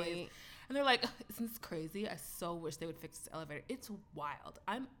first place. And they're like, isn't this crazy? I so wish they would fix this elevator. It's wild.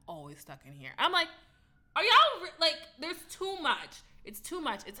 I'm always stuck in here. I'm like, are y'all, like, there's too much. It's too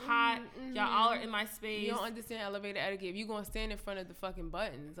much. It's hot. Y'all all are in my space. You don't understand elevator etiquette. You're going to stand in front of the fucking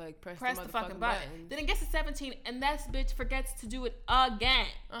buttons. Like, press the fucking button. Then it gets to 17, and that bitch forgets to do it again.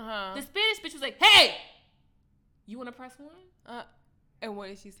 The Spanish bitch was like, hey, you want to press 1? And what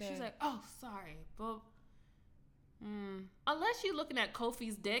did she say? She's like, oh, sorry, but unless you're looking at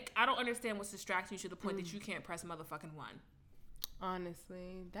Kofi's dick, I don't understand what's distracting you to the point that you can't press motherfucking 1.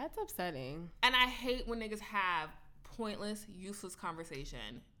 Honestly, that's upsetting. And I hate when niggas have pointless, useless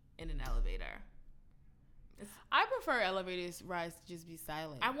conversation in an elevator. I prefer elevators rides to just be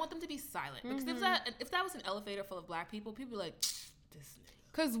silent. I want them to be silent. Because if that was an elevator full of black people, people be like, this nigga.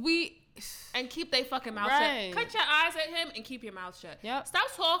 Because we... And keep they fucking mouth right. shut. Cut your eyes at him and keep your mouth shut. Yep.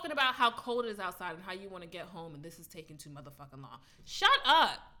 Stop talking about how cold it is outside and how you want to get home and this is taking too motherfucking long. Shut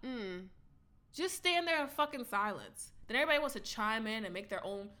up. Just stand there in fucking silence. Then everybody wants to chime in and make their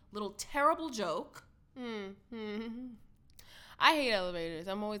own little terrible joke. I hate elevators.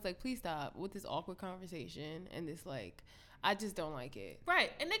 I'm always like, please stop with this awkward conversation and this like, I just don't like it. Right.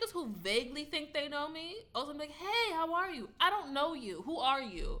 And niggas who vaguely think they know me also be like, hey, how are you? I don't know you. Who are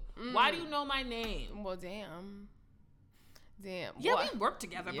you? Why do you know my name? Well, damn. Yeah, Boy. we work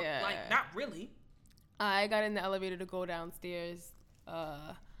together, but like not really. I got in the elevator to go downstairs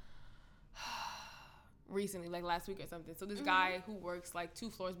recently, like last week or something. So this guy who works like 2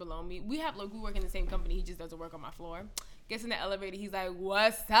 floors below me, we work in the same company. He just doesn't work on my floor. Gets in the elevator. He's like,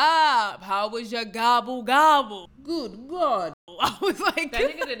 "What's up? How was your gobble gobble?" Good God! I was like, that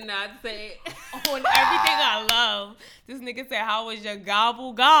nigga did not say on everything I love. This nigga said, "How was your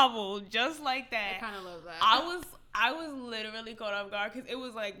gobble gobble?" Just like that. I kind of love that. I was literally caught off guard because it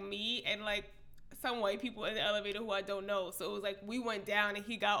was like me and like some white people in the elevator who I don't know. So it was like we went down and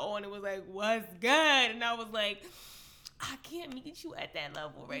he got on and was like, "What's good?" And I was like, I can't meet you at that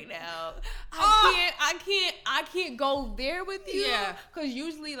level right now. I can't go there with you. Yeah. Cause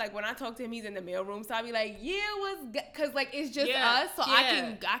usually like when I talk to him, he's in the mailroom. So I be like, yeah, what's good? Cause like it's just us. So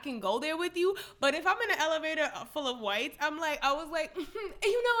I can go there with you. But if I'm in an elevator full of whites, I was like, it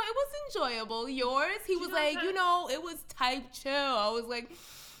was enjoyable. Yours? He was like, it was type chill. I was like,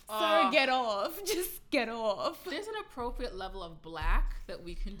 sir, get off. Just get off. There's an appropriate level of black that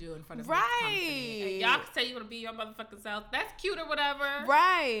we can do in front of this company. And y'all can say you want to be your motherfucking self. That's cute or whatever.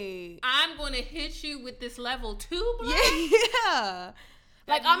 Right. I'm going to hit you with this level 2, black. Yeah.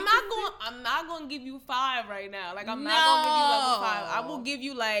 Like I'm not gonna give you 5 right now. Like I'm not gonna give you level 5. I will give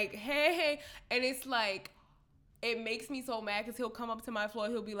you like, hey, and it's like. It makes me so mad because he'll come up to my floor.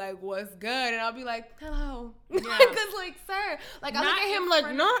 He'll be like, "What's good?" And I'll be like, "Hello." Because like, sir, like I look at him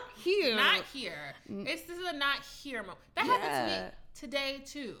like, "Not here, not here." This is a not here moment. That happened to me today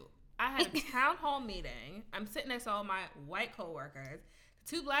too. I had a town hall meeting. I'm sitting next to all my white coworkers.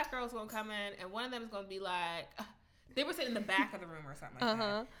 2 black girls gonna come in, and one of them is gonna be like. They were sitting in the back of the room or something like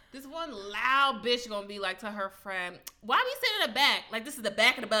that. This one loud bitch gonna be like to her friend, why we sitting in the back? Like, this is the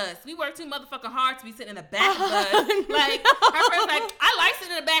back of the bus. We work too motherfucking hard to be sitting in the back of the bus. Like, her friend's like, I like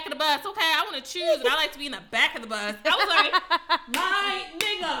sitting in the back of the bus. Okay, I want to choose, and I like to be in the back of the bus. I was like, my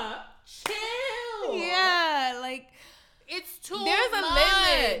nigga, chill. Yeah, like, it's too much.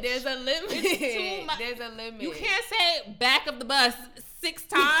 There's a limit. It's too much. There's a limit. You can't say back of the bus 6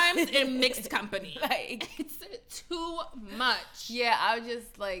 times in mixed company. Like, it's too much. Yeah, I was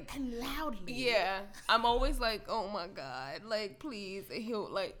just like, and loudly. Yeah, I'm always like, oh my God, like please. And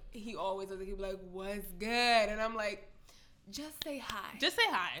he always does it. He'll be like, "What's good?" And I'm like, just say hi. Just say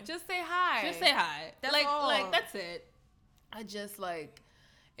hi. Just say hi. Just say hi. That's all. Like that's it. I just like,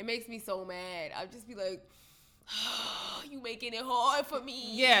 it makes me so mad. I'll just be like, you making it hard for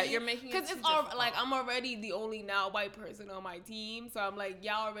me. Yeah, you're making it because it's like I'm already the only now white person on my team, so I'm like,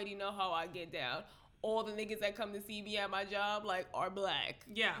 y'all already know how I get down. All the niggas that come to see me at my job like are black.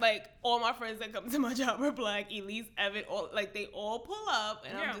 Yeah, like all my friends that come to my job are black. Elise, Evan, all like they all pull up,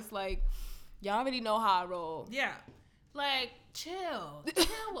 and I'm just like, y'all already know how I roll. Yeah, like chill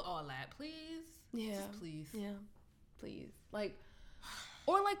with all that, please. Yeah, just please. Yeah, please. Like.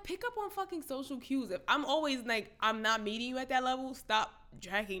 Or, like, pick up on fucking social cues. If I'm always, like, I'm not meeting you at that level, stop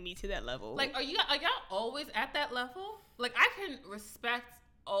dragging me to that level. Like, are y'all always at that level? Like, I can respect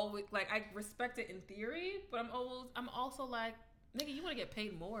always, like, I respect it in theory, but I'm also like, nigga, you want to get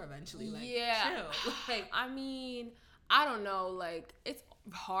paid more eventually. Like, chill. Like, I mean, I don't know. Like, it's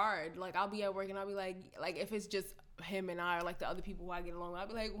hard. Like, I'll be at work and I'll be like, if it's just him and I or, like, the other people who I get along with, I'll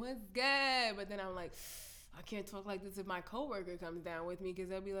be like, what's good? But then I'm like, I can't talk like this if my coworker comes down with me because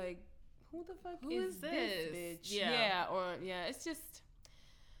they'll be like, who the fuck is this bitch? Yeah. It's just,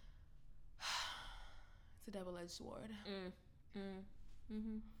 it's a double-edged sword.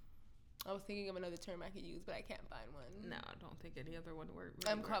 I was thinking of another term I could use, but I can't find one. No, I don't think any other one word.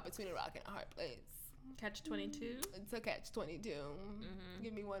 Really I'm caught between a rock and a hard place. Catch-22? It's a catch-22.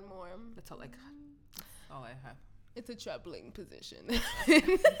 Give me one more. That's all I have. It's a troubling position.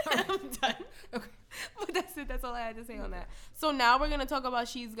 I'm done. Okay. But that's it. That's all I had to say on that. So now we're going to talk about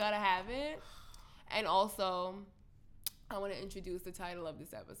She's Gotta Have It. And also, I want to introduce the title of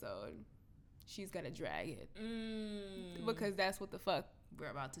this episode. She's Gotta Drag It. Because that's what the fuck we're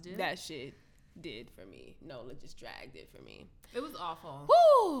about to do. That shit did for me. Nola just dragged it for me. It was awful.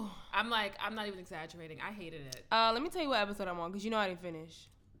 Woo! I'm not even exaggerating. I hated it. Let me tell you what episode I'm on, because you know I didn't finish.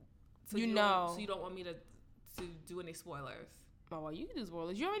 So you don't want me to do any spoilers? Oh, well, you can do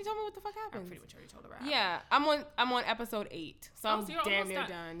spoilers. You already told me what the fuck happened. I pretty much already told her. Yeah, I'm on episode 8, so I'm damn near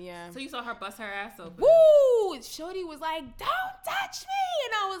done. Yeah. So you saw her bust her ass open. Woo! Shorty was like, "Don't touch me,"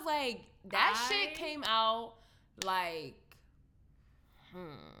 and I was like, "That shit came out like,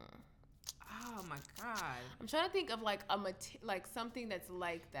 Oh my god! I'm trying to think of like something that's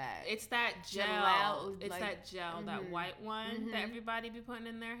like that. It's that gel. It's like, that gel, that white one that everybody be putting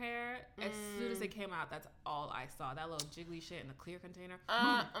in their hair. As soon as it came out, that's all I saw. That little jiggly shit in the clear container.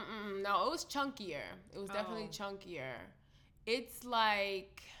 No, it was chunkier. It was definitely chunkier. It's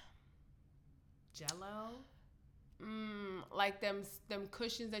like Jello. Like them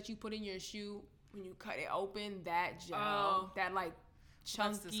cushions that you put in your shoe when you cut it open. That gel. That like.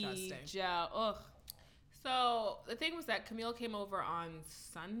 Chunky gel. Ugh. So the thing was that Camille came over on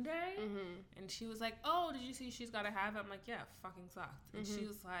Sunday, and she was like, "Oh, did you see She's Gotta Have It?" I'm like, "Yeah, fucking sucked." And she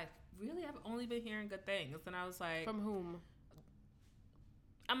was like, "Really? I've only been hearing good things." And I was like, "From whom?"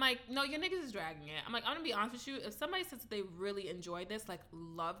 I'm like, "No, your niggas is dragging it." I'm like, "I'm gonna be honest with you. If somebody says that they really enjoyed this, like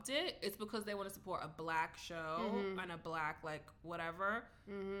loved it, it's because they want to support a black show and a black like whatever.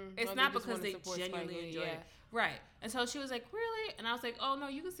 It's not because they genuinely enjoy it." Right. And so she was like, "Really?" And I was like, "Oh, no,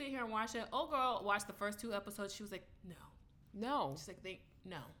 you can sit here and watch it." Old girl watched the first 2 episodes. She was like, No. She's like,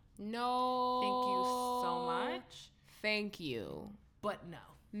 No. No. Thank you so much. Thank you. But no.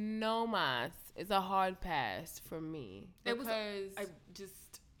 No mas. It's a hard pass for me. Because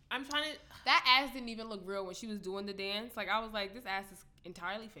I'm trying to... That ass didn't even look real when she was doing the dance. Like, I was like, this ass is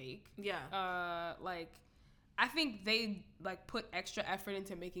entirely fake. Yeah. I think they like put extra effort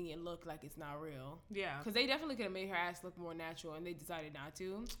into making it look like it's not real. Yeah. Because they definitely could have made her ass look more natural, and they decided not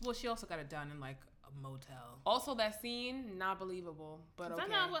to. Well, she also got it done in like a motel. Also, that scene, not believable. But okay. Is that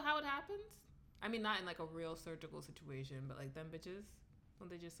not how it happens? I mean, not in like a real surgical situation, but like them bitches, when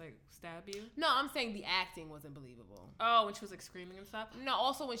they just like stab you. No, I'm saying the acting wasn't believable. Oh, when she was like screaming and stuff? No,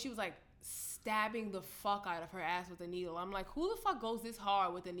 also when she was like stabbing the fuck out of her ass with a needle. I'm like, who the fuck goes this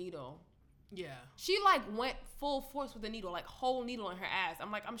hard with a needle? Yeah. She like went full force with the needle, like whole needle in her ass.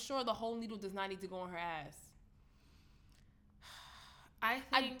 I'm like, I'm sure the whole needle does not need to go in her ass. I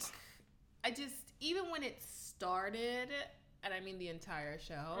think I just, even when it started, and I mean the entire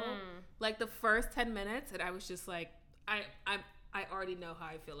show, like the first 10 minutes, and I was just like, I already know how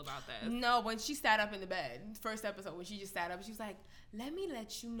I feel about this. No, when she sat up in the bed, first episode, when she just sat up, she was like, "Let me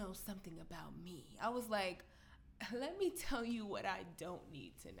let you know something about me." I was like, let me tell you what I don't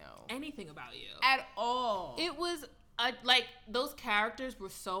need to know. Anything about you. At all. It was, like, those characters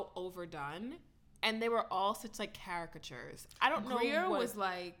were so overdone, and they were all such, like, caricatures. I don't know Greer was,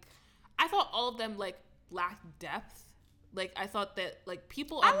 like... I thought all of them, like, lacked depth. Like, I thought that, like,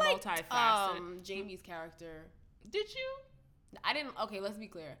 people are multifaceted. Jamie's character. Did you? I didn't... Okay, let's be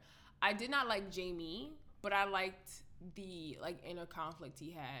clear. I did not like Jamie, but I liked the, like, inner conflict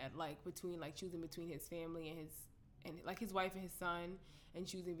he had, like, between, like, choosing between his family and his wife and his son, and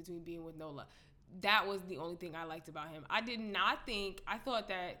choosing between being with Nola. That was the only thing I liked about him. I thought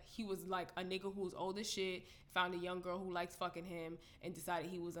that he was like a nigga who was old as shit, found a young girl who liked fucking him, and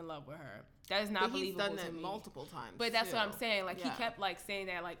decided he was in love with her. That is not believable to me. He's done that multiple times. But that's what I'm saying. Like, he kept like saying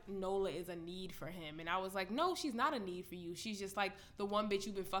that like Nola is a need for him, and I was like, no, she's not a need for you. She's just like the one bitch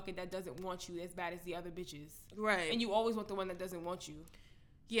you've been fucking that doesn't want you as bad as the other bitches. Right. And you always want the one that doesn't want you.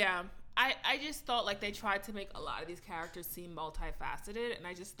 Yeah. I just thought like they tried to make a lot of these characters seem multifaceted, and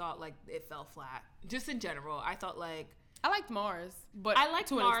I just thought like it fell flat. Just in general, I thought like I liked Mars, but I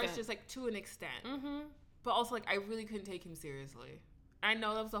liked Mars just like to an extent. But also like I really couldn't take him seriously. I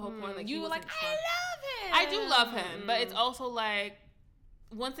know that was the whole point. Like you were like, I love him. I do love him, but it's also like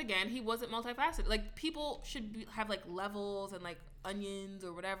once again he wasn't multifaceted. Like people should have like levels and like onions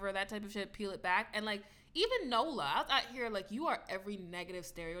or whatever, that type of shit. Peel it back and like. Even Nola, I was out here like, you are every negative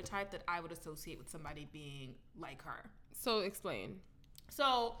stereotype that I would associate with somebody being like her. So explain.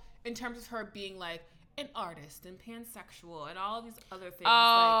 So in terms of her being like an artist and pansexual and all of these other things.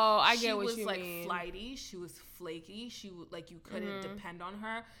 Oh, like, I get what you mean. She was like flighty. She was flaky. She like you couldn't depend on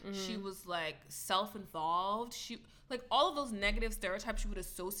her. She was like self-involved. She like all of those negative stereotypes you would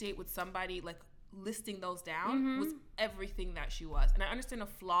associate with somebody like. Listing those down was everything that she was, and I understand a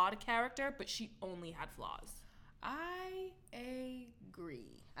flawed character, but she only had flaws. I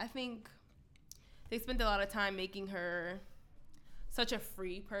agree. I think they spent a lot of time making her such a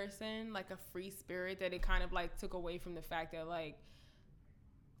free person, like a free spirit, that it kind of like took away from the fact that like,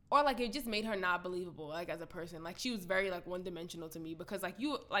 or like it just made her not believable, like as a person. Like she was very like one dimensional to me, because like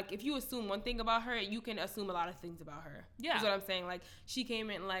you, like if you assume one thing about her, you can assume a lot of things about her. Yeah, is what I'm saying. Like she came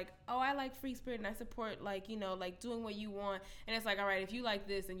in like, oh, I like free spirit and I support like, you know, like doing what you want. And it's like, all right, if you like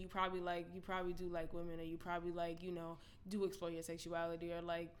this, and you probably do like women, or you probably like, you know, do explore your sexuality, or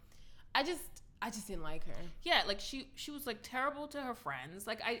like, I just didn't like her. Yeah, like she was like terrible to her friends.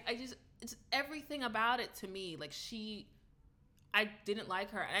 Like I just, it's everything about it to me. Like I didn't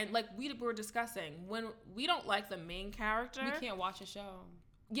like her. And like we were discussing, when we don't like the main character, we can't watch a show.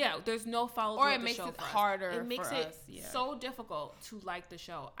 Yeah, there's no follow through. Or it makes it harder. It makes for it us. Yeah. so difficult to like the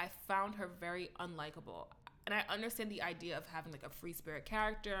show. I found her very unlikable. And I understand the idea of having like a free spirit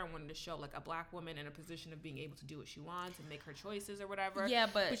character and wanting to show like a black woman in a position of being able to do what she wants and make her choices or whatever. Yeah,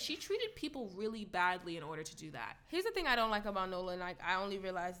 but she treated people really badly in order to do that. Here's the thing I don't like about Nola. Like I only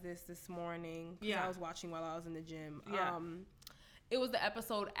realized this morning because I was watching while I was in the gym. Yeah. It was the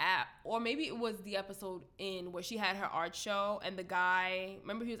episode or maybe it was the episode in where she had her art show, and the guy,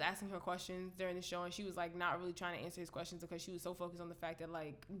 remember he was asking her questions during the show, and she was like not really trying to answer his questions because she was so focused on the fact that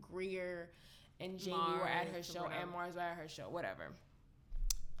like Greer and Jamie were at her show and Mars were at her show, whatever.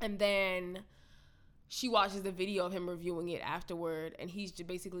 And then she watches the video of him reviewing it afterward, and he's just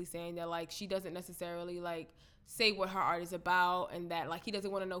basically saying that like she doesn't necessarily like say what her art is about, and that like he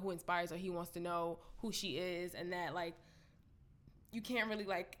doesn't want to know who inspires her, he wants to know who she is, and that like you can't really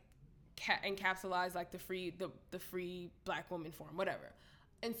like encapsulize like the free black woman form, whatever.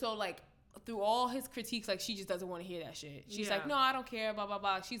 And so like through all his critiques, like she just doesn't want to hear that shit. She's like, no, I don't care, blah blah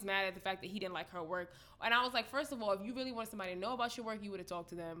blah. She's mad at the fact that he didn't like her work. And I was like, first of all, if you really wanted somebody to know about your work, you would have talked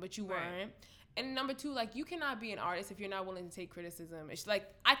to them, but you weren't. And number two, like you cannot be an artist if you're not willing to take criticism. It's like,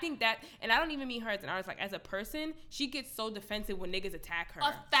 I think that, and I don't even mean her as an artist, like as a person, she gets so defensive when niggas attack her.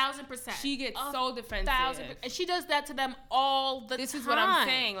 1,000%. She gets so defensive. 1,000%. And she does that to them all the time. This is what I'm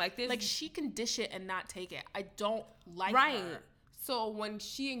saying. Like this, like she can dish it and not take it. I don't like her. So when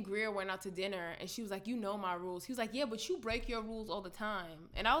she and Greer went out to dinner and she was like, you know my rules. He was like, yeah, but you break your rules all the time.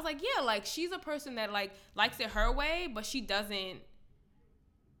 And I was like, yeah, like she's a person that like likes it her way, but she doesn't,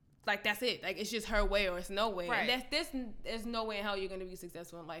 like that's it. Like it's just her way or it's no way. Right. And there's no way in hell you're going to be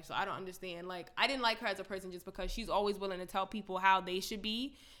successful in life. So I don't understand. Like I didn't like her as a person just because she's always willing to tell people how they should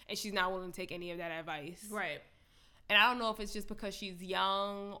be, and she's not willing to take any of that advice. Right. And I don't know if it's just because she's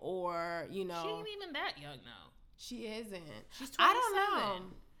young or, you know. She ain't even that young now. She isn't. She's 27. I don't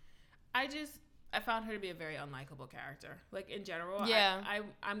know. I found her to be a very unlikable character. Like in general, yeah.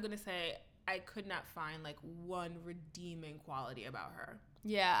 I'm gonna say I could not find like one redeeming quality about her.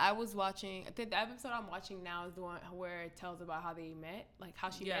 Yeah, I was watching. I think the episode I'm watching now is the one where it tells about how they met, like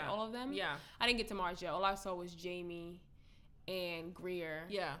how she met all of them. Yeah, I didn't get to Mars yet. All I saw was Jamie and Greer.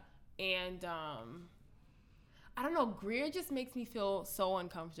 Yeah, and I don't know. Greer just makes me feel so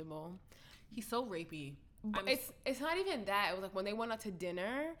uncomfortable. He's so rapey. But it's not even that. It was like when they went out to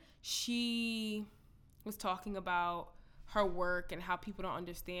dinner, she was talking about her work and how people don't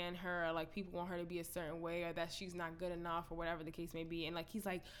understand her, or like people want her to be a certain way, or that she's not good enough, or whatever the case may be. And like he's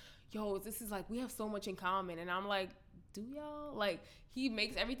like, yo, this is like we have so much in common. And I'm like, do y'all? Like he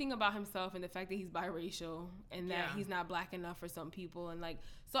makes everything about himself and the fact that he's biracial and that he's not black enough for some people. And like,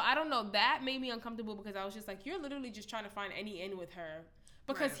 so I don't know, that made me uncomfortable because I was just like, you're literally just trying to find any in with her.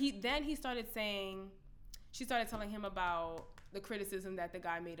 Because he started saying, she started telling him about the criticism that the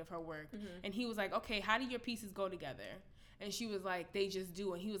guy made of her work. Mm-hmm. And he was like, okay, how do your pieces go together? And she was like, they just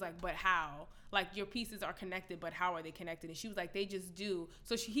do. And he was like, but how? Like, your pieces are connected, but how are they connected? And she was like, they just do.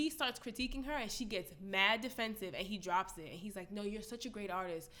 So he starts critiquing her, and she gets mad defensive, and he drops it. And he's like, no, you're such a great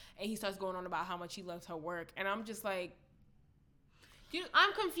artist. And he starts going on about how much he loves her work. And I'm just like,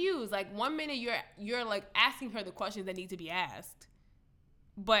 I'm confused. Like, one minute you're like asking her the questions that need to be asked.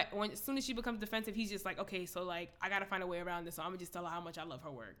 But as soon as she becomes defensive, he's just like, okay, so like I gotta find a way around this, so I'm gonna just tell her how much I love her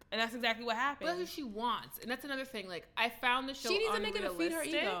work, and that's exactly what happened. But that's what she wants, and that's another thing. Like I found the show she needs a nigga to feed her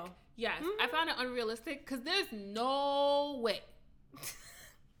ego. Yes, I found it unrealistic because there's no way,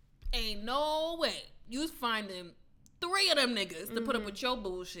 ain't no way you finding 3 of them niggas to put up with your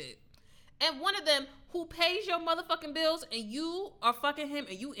bullshit, and one of them who pays your motherfucking bills, and you are fucking him,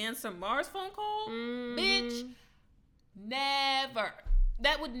 and you answer Mars' phone call, bitch. Never.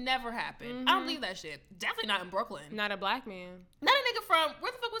 That would never happen. Mm-hmm. I don't believe that shit. Definitely not in Brooklyn. Not a black man. Not a nigga from,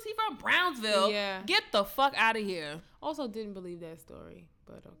 where the fuck was he from? Brownsville. Yeah. Get the fuck out of here. Also didn't believe that story,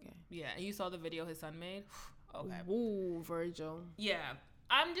 but okay. Yeah, and you saw the video his son made? Okay. Ooh, Virgil. Yeah.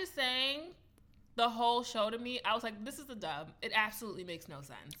 I'm just saying, the whole show to me, I was like, this is a dub. It absolutely makes no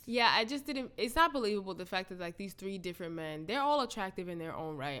sense. Yeah, I just didn't. It's not believable the fact that like these 3 different men, they're all attractive in their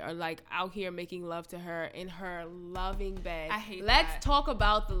own right, are like out here making love to her in her loving bed. I hate Let's that. talk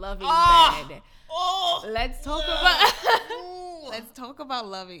about the loving bed. Let's talk about. Let's talk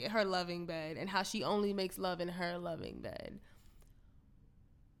about her loving bed and how she only makes love in her loving bed.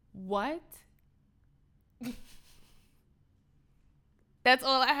 What? That's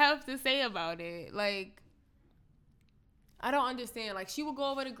all I have to say about it. Like, I don't understand. Like, she would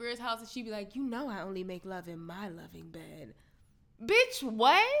go over to Greer's house and she'd be like, you know I only make love in my loving bed. Bitch,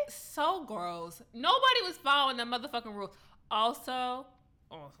 what? So gross. Nobody was following the motherfucking rules. Also,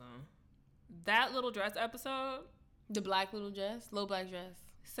 that little dress episode. The black little dress, low black dress.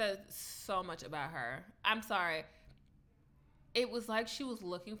 Said so much about her. I'm sorry. It was like she was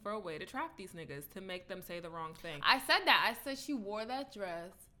looking for a way to trap these niggas to make them say the wrong thing. I said that. I said she wore that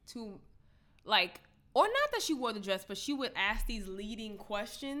dress to, like, or not that she wore the dress, but she would ask these leading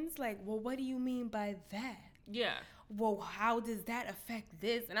questions like, well, what do you mean by that? Yeah. Well, how does that affect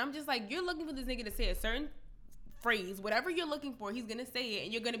this? And I'm just like, you're looking for this nigga to say a certain phrase, whatever you're looking for, he's gonna say it,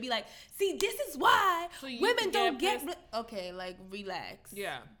 and you're gonna be like, see, this is why women don't get okay, like, relax.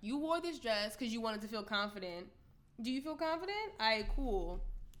 Yeah. You wore this dress because you wanted to feel confident. Do you feel confident? Alright, cool.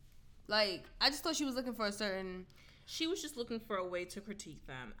 Like, I just thought she was looking for a certain... She was just looking for a way to critique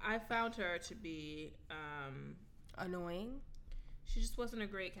them. I found her to be... annoying? She just wasn't a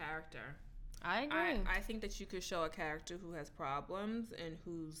great character. I agree. I think that you could show a character who has problems and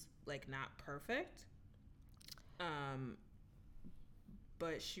who's, like, not perfect.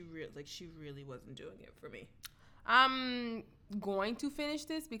 But she really wasn't doing it for me. I'm going to finish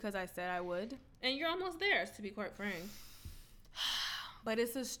this because I said I would. And you're almost there, to be quite frank. But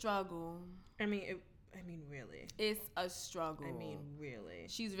it's a struggle. I mean, really. It's a struggle. I mean, really.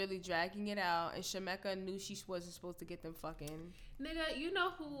 She's really dragging it out, and Shemeka knew she wasn't supposed to get them fucking. Nigga, you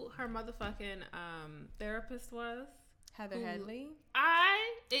know who her motherfucking therapist was? Heather Headley. I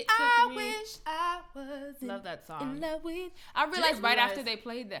wish I was love that song. in love with. I realized after they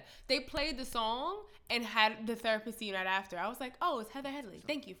played that. They played the song and had the therapist scene right after. I was like, oh, it's Heather Headley.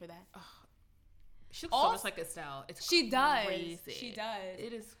 Thank you for that. She looks so much like Estelle. She does.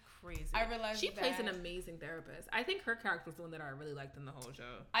 It is crazy. I realized she plays an amazing therapist. I think her character was the one that I really liked in the whole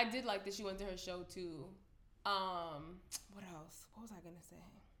show. I did like that she went to her show too. What else? What was I gonna say?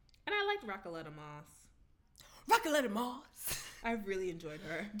 And I liked Racoletta Moss. Racoletta Moss. I really enjoyed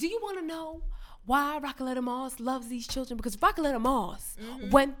her. Do you want to know why Racoletta Moss loves these children? Because Racoletta Moss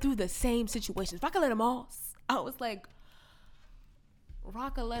went through the same situations. Racoletta Moss. I was like,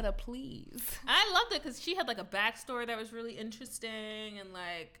 Racoletta, please. I loved it because she had like a backstory that was really interesting, and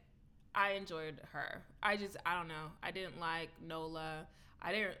like I enjoyed her. I don't know. I didn't like Nola.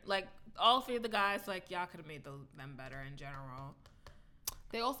 I didn't like all 3 of the guys. Like, y'all could have made them better in general.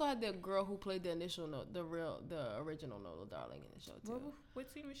 They also had the girl who played the original Nola Darling in the show too. What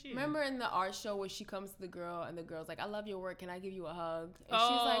scene was she in? Remember in the art show where she comes to the girl and the girl's like, I love your work, can I give you a hug? And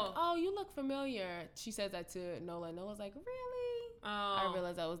she's like, oh, you look familiar. She says that to Nola, and Nola's like, really? Oh. I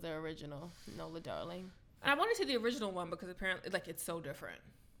realized that was the original Nola Darling. And I wanted to see the original one because apparently, like, it's so different.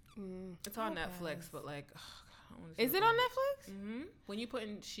 It's on Netflix, but like, is it on Netflix? Mm-hmm. When you put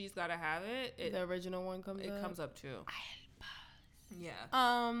in She's Gotta Have It, the original one comes up too. Yeah.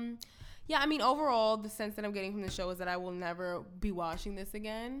 Yeah, I mean, overall, the sense that I'm getting from the show is that I will never be watching this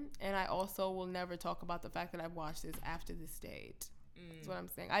again. And I also will never talk about the fact that I've watched this after this date. That's what I'm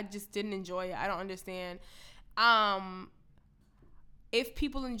saying. I just didn't enjoy it. I don't understand. If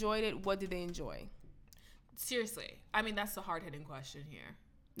people enjoyed it, what did they enjoy? Seriously. I mean, that's the hard-hitting question here.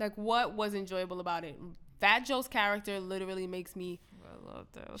 Like, what was enjoyable about it? Fat Joe's character literally makes me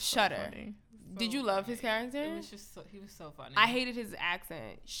shudder. So did you love his character? It was just he was so funny. I hated his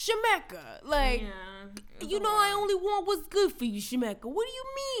accent. Shemeka, like, you know, I only want what's good for you, Shemeka. What do you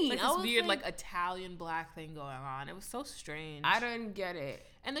mean? Like this weird, like Italian black thing going on. It was so strange. I didn't get it.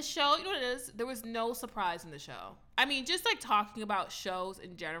 And the show, you know what it is? There was no surprise in the show. I mean, just like talking about shows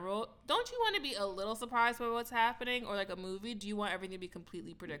in general, don't you want to be a little surprised by what's happening? Or like a movie, do you want everything to be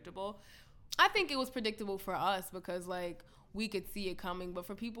completely predictable? I think it was predictable for us because like we could see it coming, but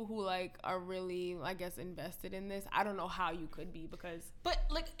for people who like are really, I guess, invested in this, I don't know how you could be because. But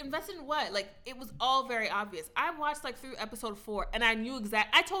like invested in what? Like it was all very obvious. I watched like through episode 4 and I knew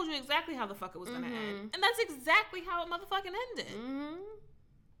I told you exactly how the fuck it was gonna end, and that's exactly how it motherfucking ended.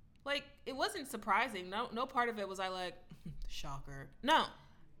 Like it wasn't surprising. No part of it was I like shocker. No.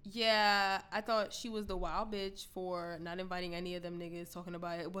 Yeah, I thought she was the wild bitch for not inviting any of them niggas, talking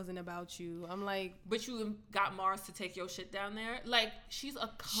about it wasn't about you. I'm like, but you got Mars to take your shit down there. Like, she's a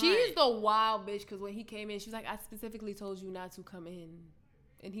cunt. she's the wild bitch because when he came in, she was like, I specifically told you not to come in.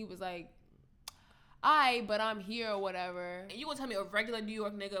 And he was like, but I'm here or whatever. And you gonna tell me a regular New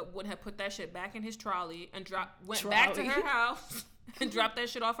York nigga wouldn't have put that shit back in his trolley and went back to her house and dropped that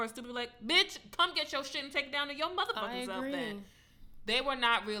shit off her stupid, like, bitch, come get your shit and take it down to your motherfucking self then. They were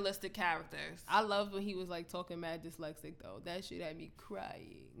not realistic characters. I loved when he was like talking mad dyslexic though. That shit had me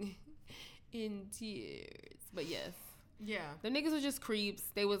crying in tears. But yes. Yeah. The niggas was just creeps.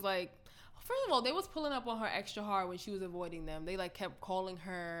 They was like, first of all, they was pulling up on her extra hard when she was avoiding them. They like kept calling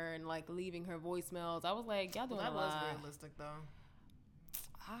her and like leaving her voicemails. I was like, y'all doing that a lot. was realistic though.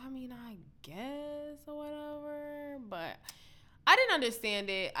 I mean, I guess or whatever, but I didn't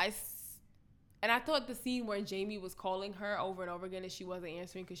understand it. And I thought the scene where Jamie was calling her over and over again and she wasn't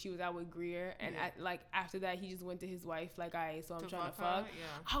answering because she was out with Greer. And after that, he just went to his wife like, all right, so I'm trying to fuck.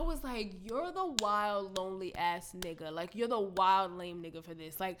 Yeah. I was like, you're the wild, lonely ass nigga. Like, you're the wild, lame nigga for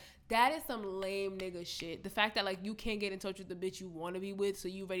this. Like, that is some lame nigga shit. The fact that, like, you can't get in touch with the bitch you want to be with, so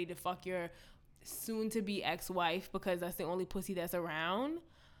you ready to fuck your soon-to-be ex-wife because that's the only pussy that's around.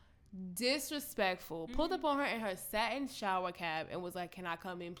 Disrespectful. Pulled up on her in her satin shower cab and was like, can I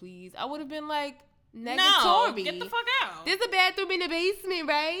come in please? I would have been like, negatory. No, get the fuck out. There's a bathroom in the basement,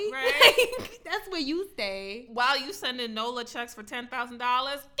 right? Like, that's where you stay. While you sending NOLA checks for $10,000,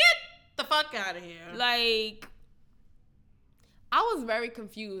 get the fuck out of here. Like, I was very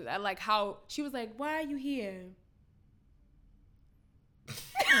confused at like how she was like, why are you here?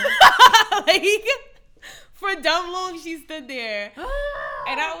 Like, for dumb long she stood there.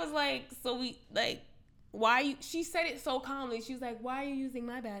 And I was like, so we, like, why you, she said it so calmly. She was like, why are you using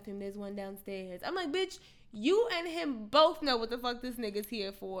my bathroom? There's one downstairs. I'm like, bitch, you and him both know what the fuck this nigga's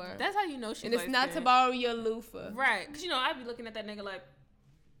here for. That's how you know she's and it's not to borrow your loofah. Right. Because, you know, I'd be looking at that nigga like,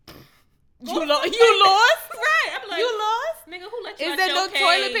 you lost? Right. I'm like, you lost? Nigga, who let you Is out there your no cave,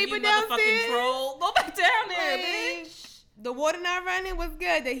 toilet paper you downstairs? Troll? Go back down there, bitch. The water not running. What's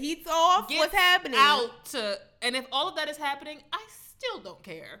good? The heat's off. Get what's happening? And if all of that is happening, I still don't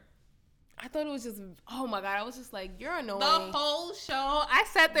care. I thought it was just, oh my God. I was just like, you're annoying. The whole show, I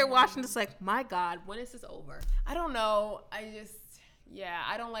sat there watching this like, my God, when is this over? I don't know.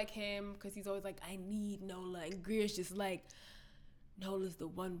 I don't like him because he's always like, I need Nola. And Greer's just like, Nola's the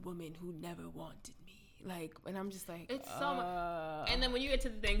one woman who never wanted me. Like, and I'm just like, it's so much. And then when you get to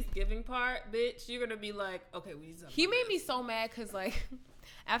the Thanksgiving part, bitch, you're gonna be like, okay, we need something. He made me so mad because like,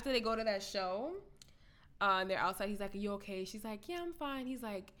 after they go to that show, and they're outside. He's like, are you okay? She's like, yeah, I'm fine. He's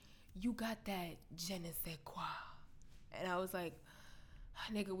like, you got that je ne sais quoi. And I was like,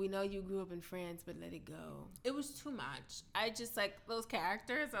 nigga, we know you grew up in France, but let it go. It was too much. I just like those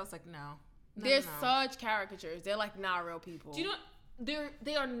characters. I was like, no. They're such caricatures. They're like not real people. Do you know?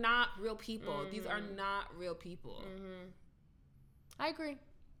 They are not real people. Mm-hmm. These are not real people. Mm-hmm. I agree.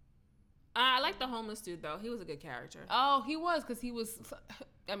 I like the homeless dude though. He was a good character. Oh, he was because he was.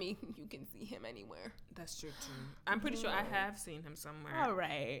 I mean, you can see him anywhere. That's true too. I'm pretty sure I have seen him somewhere. All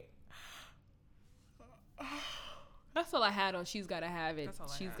right. That's all I had on She's Gotta Have It.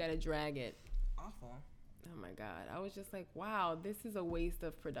 She's Gotta Drag It. Awful. Oh my God. I was just like, wow, this is a waste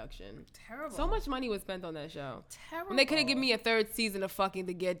of production. Terrible. So much money was spent on that show. Terrible. And they could have given me a third season of fucking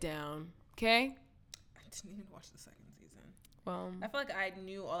The Get Down. Okay? I didn't even watch the second season. I feel like I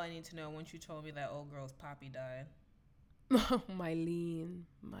knew all I need to know once you told me that old girl's poppy died. Mylene.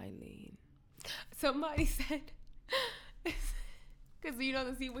 Somebody said, because you know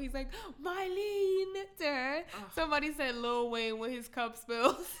the scene where he's like, Mylene to her. Somebody said Lil Wayne when his cup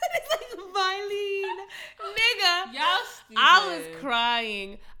spills. It's like, Mylene. Nigga. Y'all stupid. I was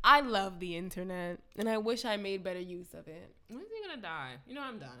crying. I love the internet, and I wish I made better use of it. When is he gonna die? You know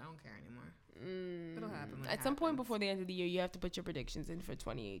I'm done. I don't care anymore. It'll happen. At some point before the end of the year, you have to put your predictions in for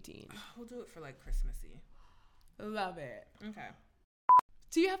 2018. We'll do it for like Christmassy. Love it. Okay.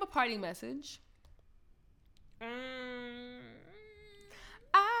 Do you have a parting message?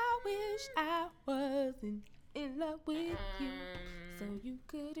 I wish I wasn't in love with you, so you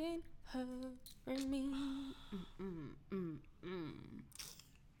couldn't hurt me.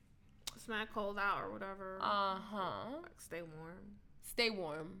 It's not cold out or whatever. Like, stay warm. Stay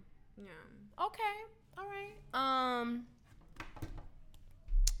warm. Yeah. Okay. All right.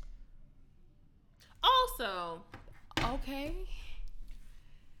 Also, okay.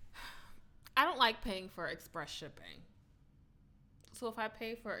 I don't like paying for express shipping. So if I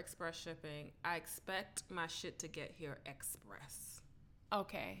pay for express shipping, I expect my shit to get here express.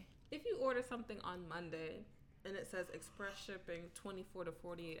 Okay. If you order something on Monday and it says express shipping 24 to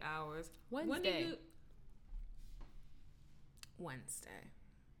 48 hours. Wednesday. Wednesday.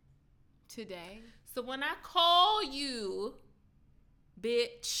 Today? So when I call you,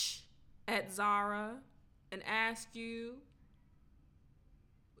 bitch, at Zara and ask you,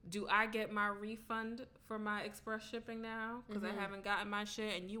 do I get my refund for my express shipping now? Because I haven't gotten my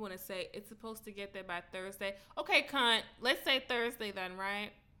shit, and you want to say it's supposed to get there by Thursday. Okay, cunt. Let's say Thursday then, right?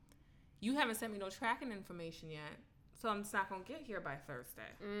 You haven't sent me no tracking information yet, so I'm just not going to get here by Thursday.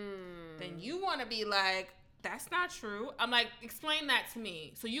 Then you want to be like, that's not true. I'm like, explain that to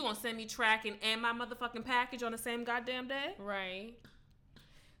me. So you going to send me tracking and my motherfucking package on the same goddamn day? Right.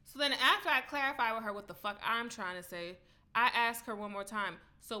 So then after I clarify with her what the fuck I'm trying to say, I ask her one more time.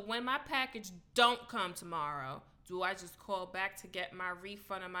 So when my package don't come tomorrow, do I just call back to get my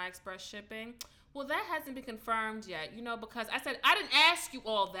refund on my express shipping? Well, that hasn't been confirmed yet, because I said, I didn't ask you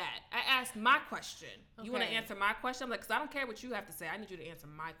all that. I asked my question. Okay. You want to answer my question? I'm like, because I don't care what you have to say. I need you to answer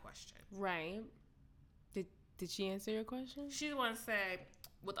my question. Right. Did she answer your question? She want to say,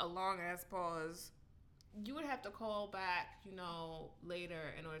 with a long-ass pause, you would have to call back, later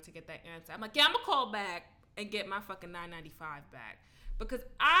in order to get that answer. I'm like, yeah, I'm going to call back and get my fucking $9.95 back. Because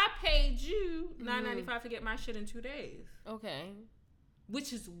I paid you $9.95 to get my shit in 2 days. Okay.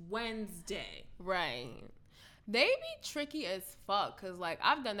 Which is Wednesday. Right. They be tricky as fuck. Because,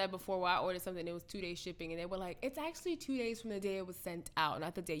 I've done that before where I ordered something, it was 2 days shipping. And they were like, it's actually 2 days from the day it was sent out,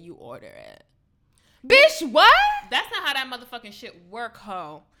 not the day you order it. Bitch, what? That's not how that motherfucking shit work,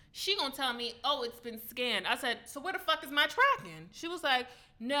 ho. She gonna tell me, oh, it's been scanned. I said, so where the fuck is my tracking? She was like,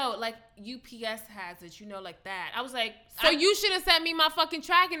 no, UPS has it, like that. I was like, so you should have sent me my fucking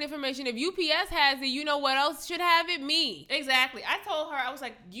tracking information. If UPS has it, you know what else should have it? Me. Exactly. I told her, I was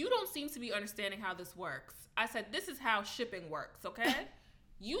like, you don't seem to be understanding how this works. I said, this is how shipping works, okay?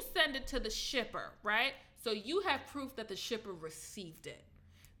 You send it to the shipper, right? So you have proof that the shipper received it.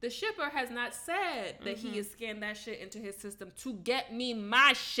 The shipper has not said that he has scanned that shit into his system to get me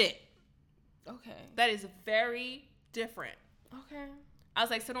my shit. Okay. That is very different. Okay. I was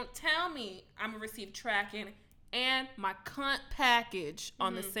like, so don't tell me I'm going to receive tracking and my cunt package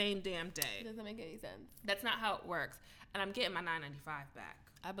on the same damn day. It doesn't make any sense. That's not how it works. And I'm getting my $9.95 back.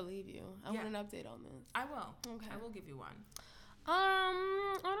 I believe you. I want an update on this. I will. Okay. I will give you one.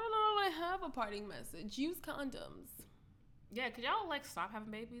 I don't know if I have a parting message. Use condoms. Yeah, could y'all stop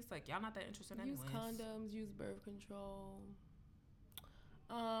having babies? Y'all not that interested anyways. Use condoms, use birth control.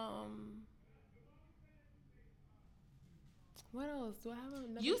 What else? Do I have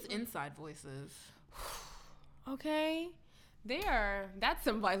another? Use inside voices. Okay. That's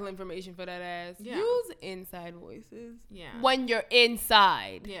some vital information for that ass. Yeah. Use inside voices. Yeah. When you're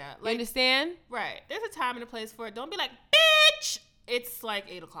inside. Yeah. You understand? Right. There's a time and a place for it. Don't be like, bitch! It's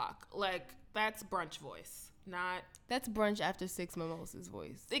 8 o'clock. That's brunch voice. Not. That's brunch after 6 mimosas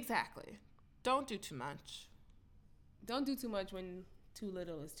voice. Exactly. Don't do too much. Don't do too much when too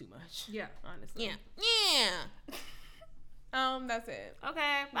little is too much. Yeah. Honestly. Yeah. That's it.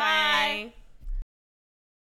 Okay. Bye. Bye.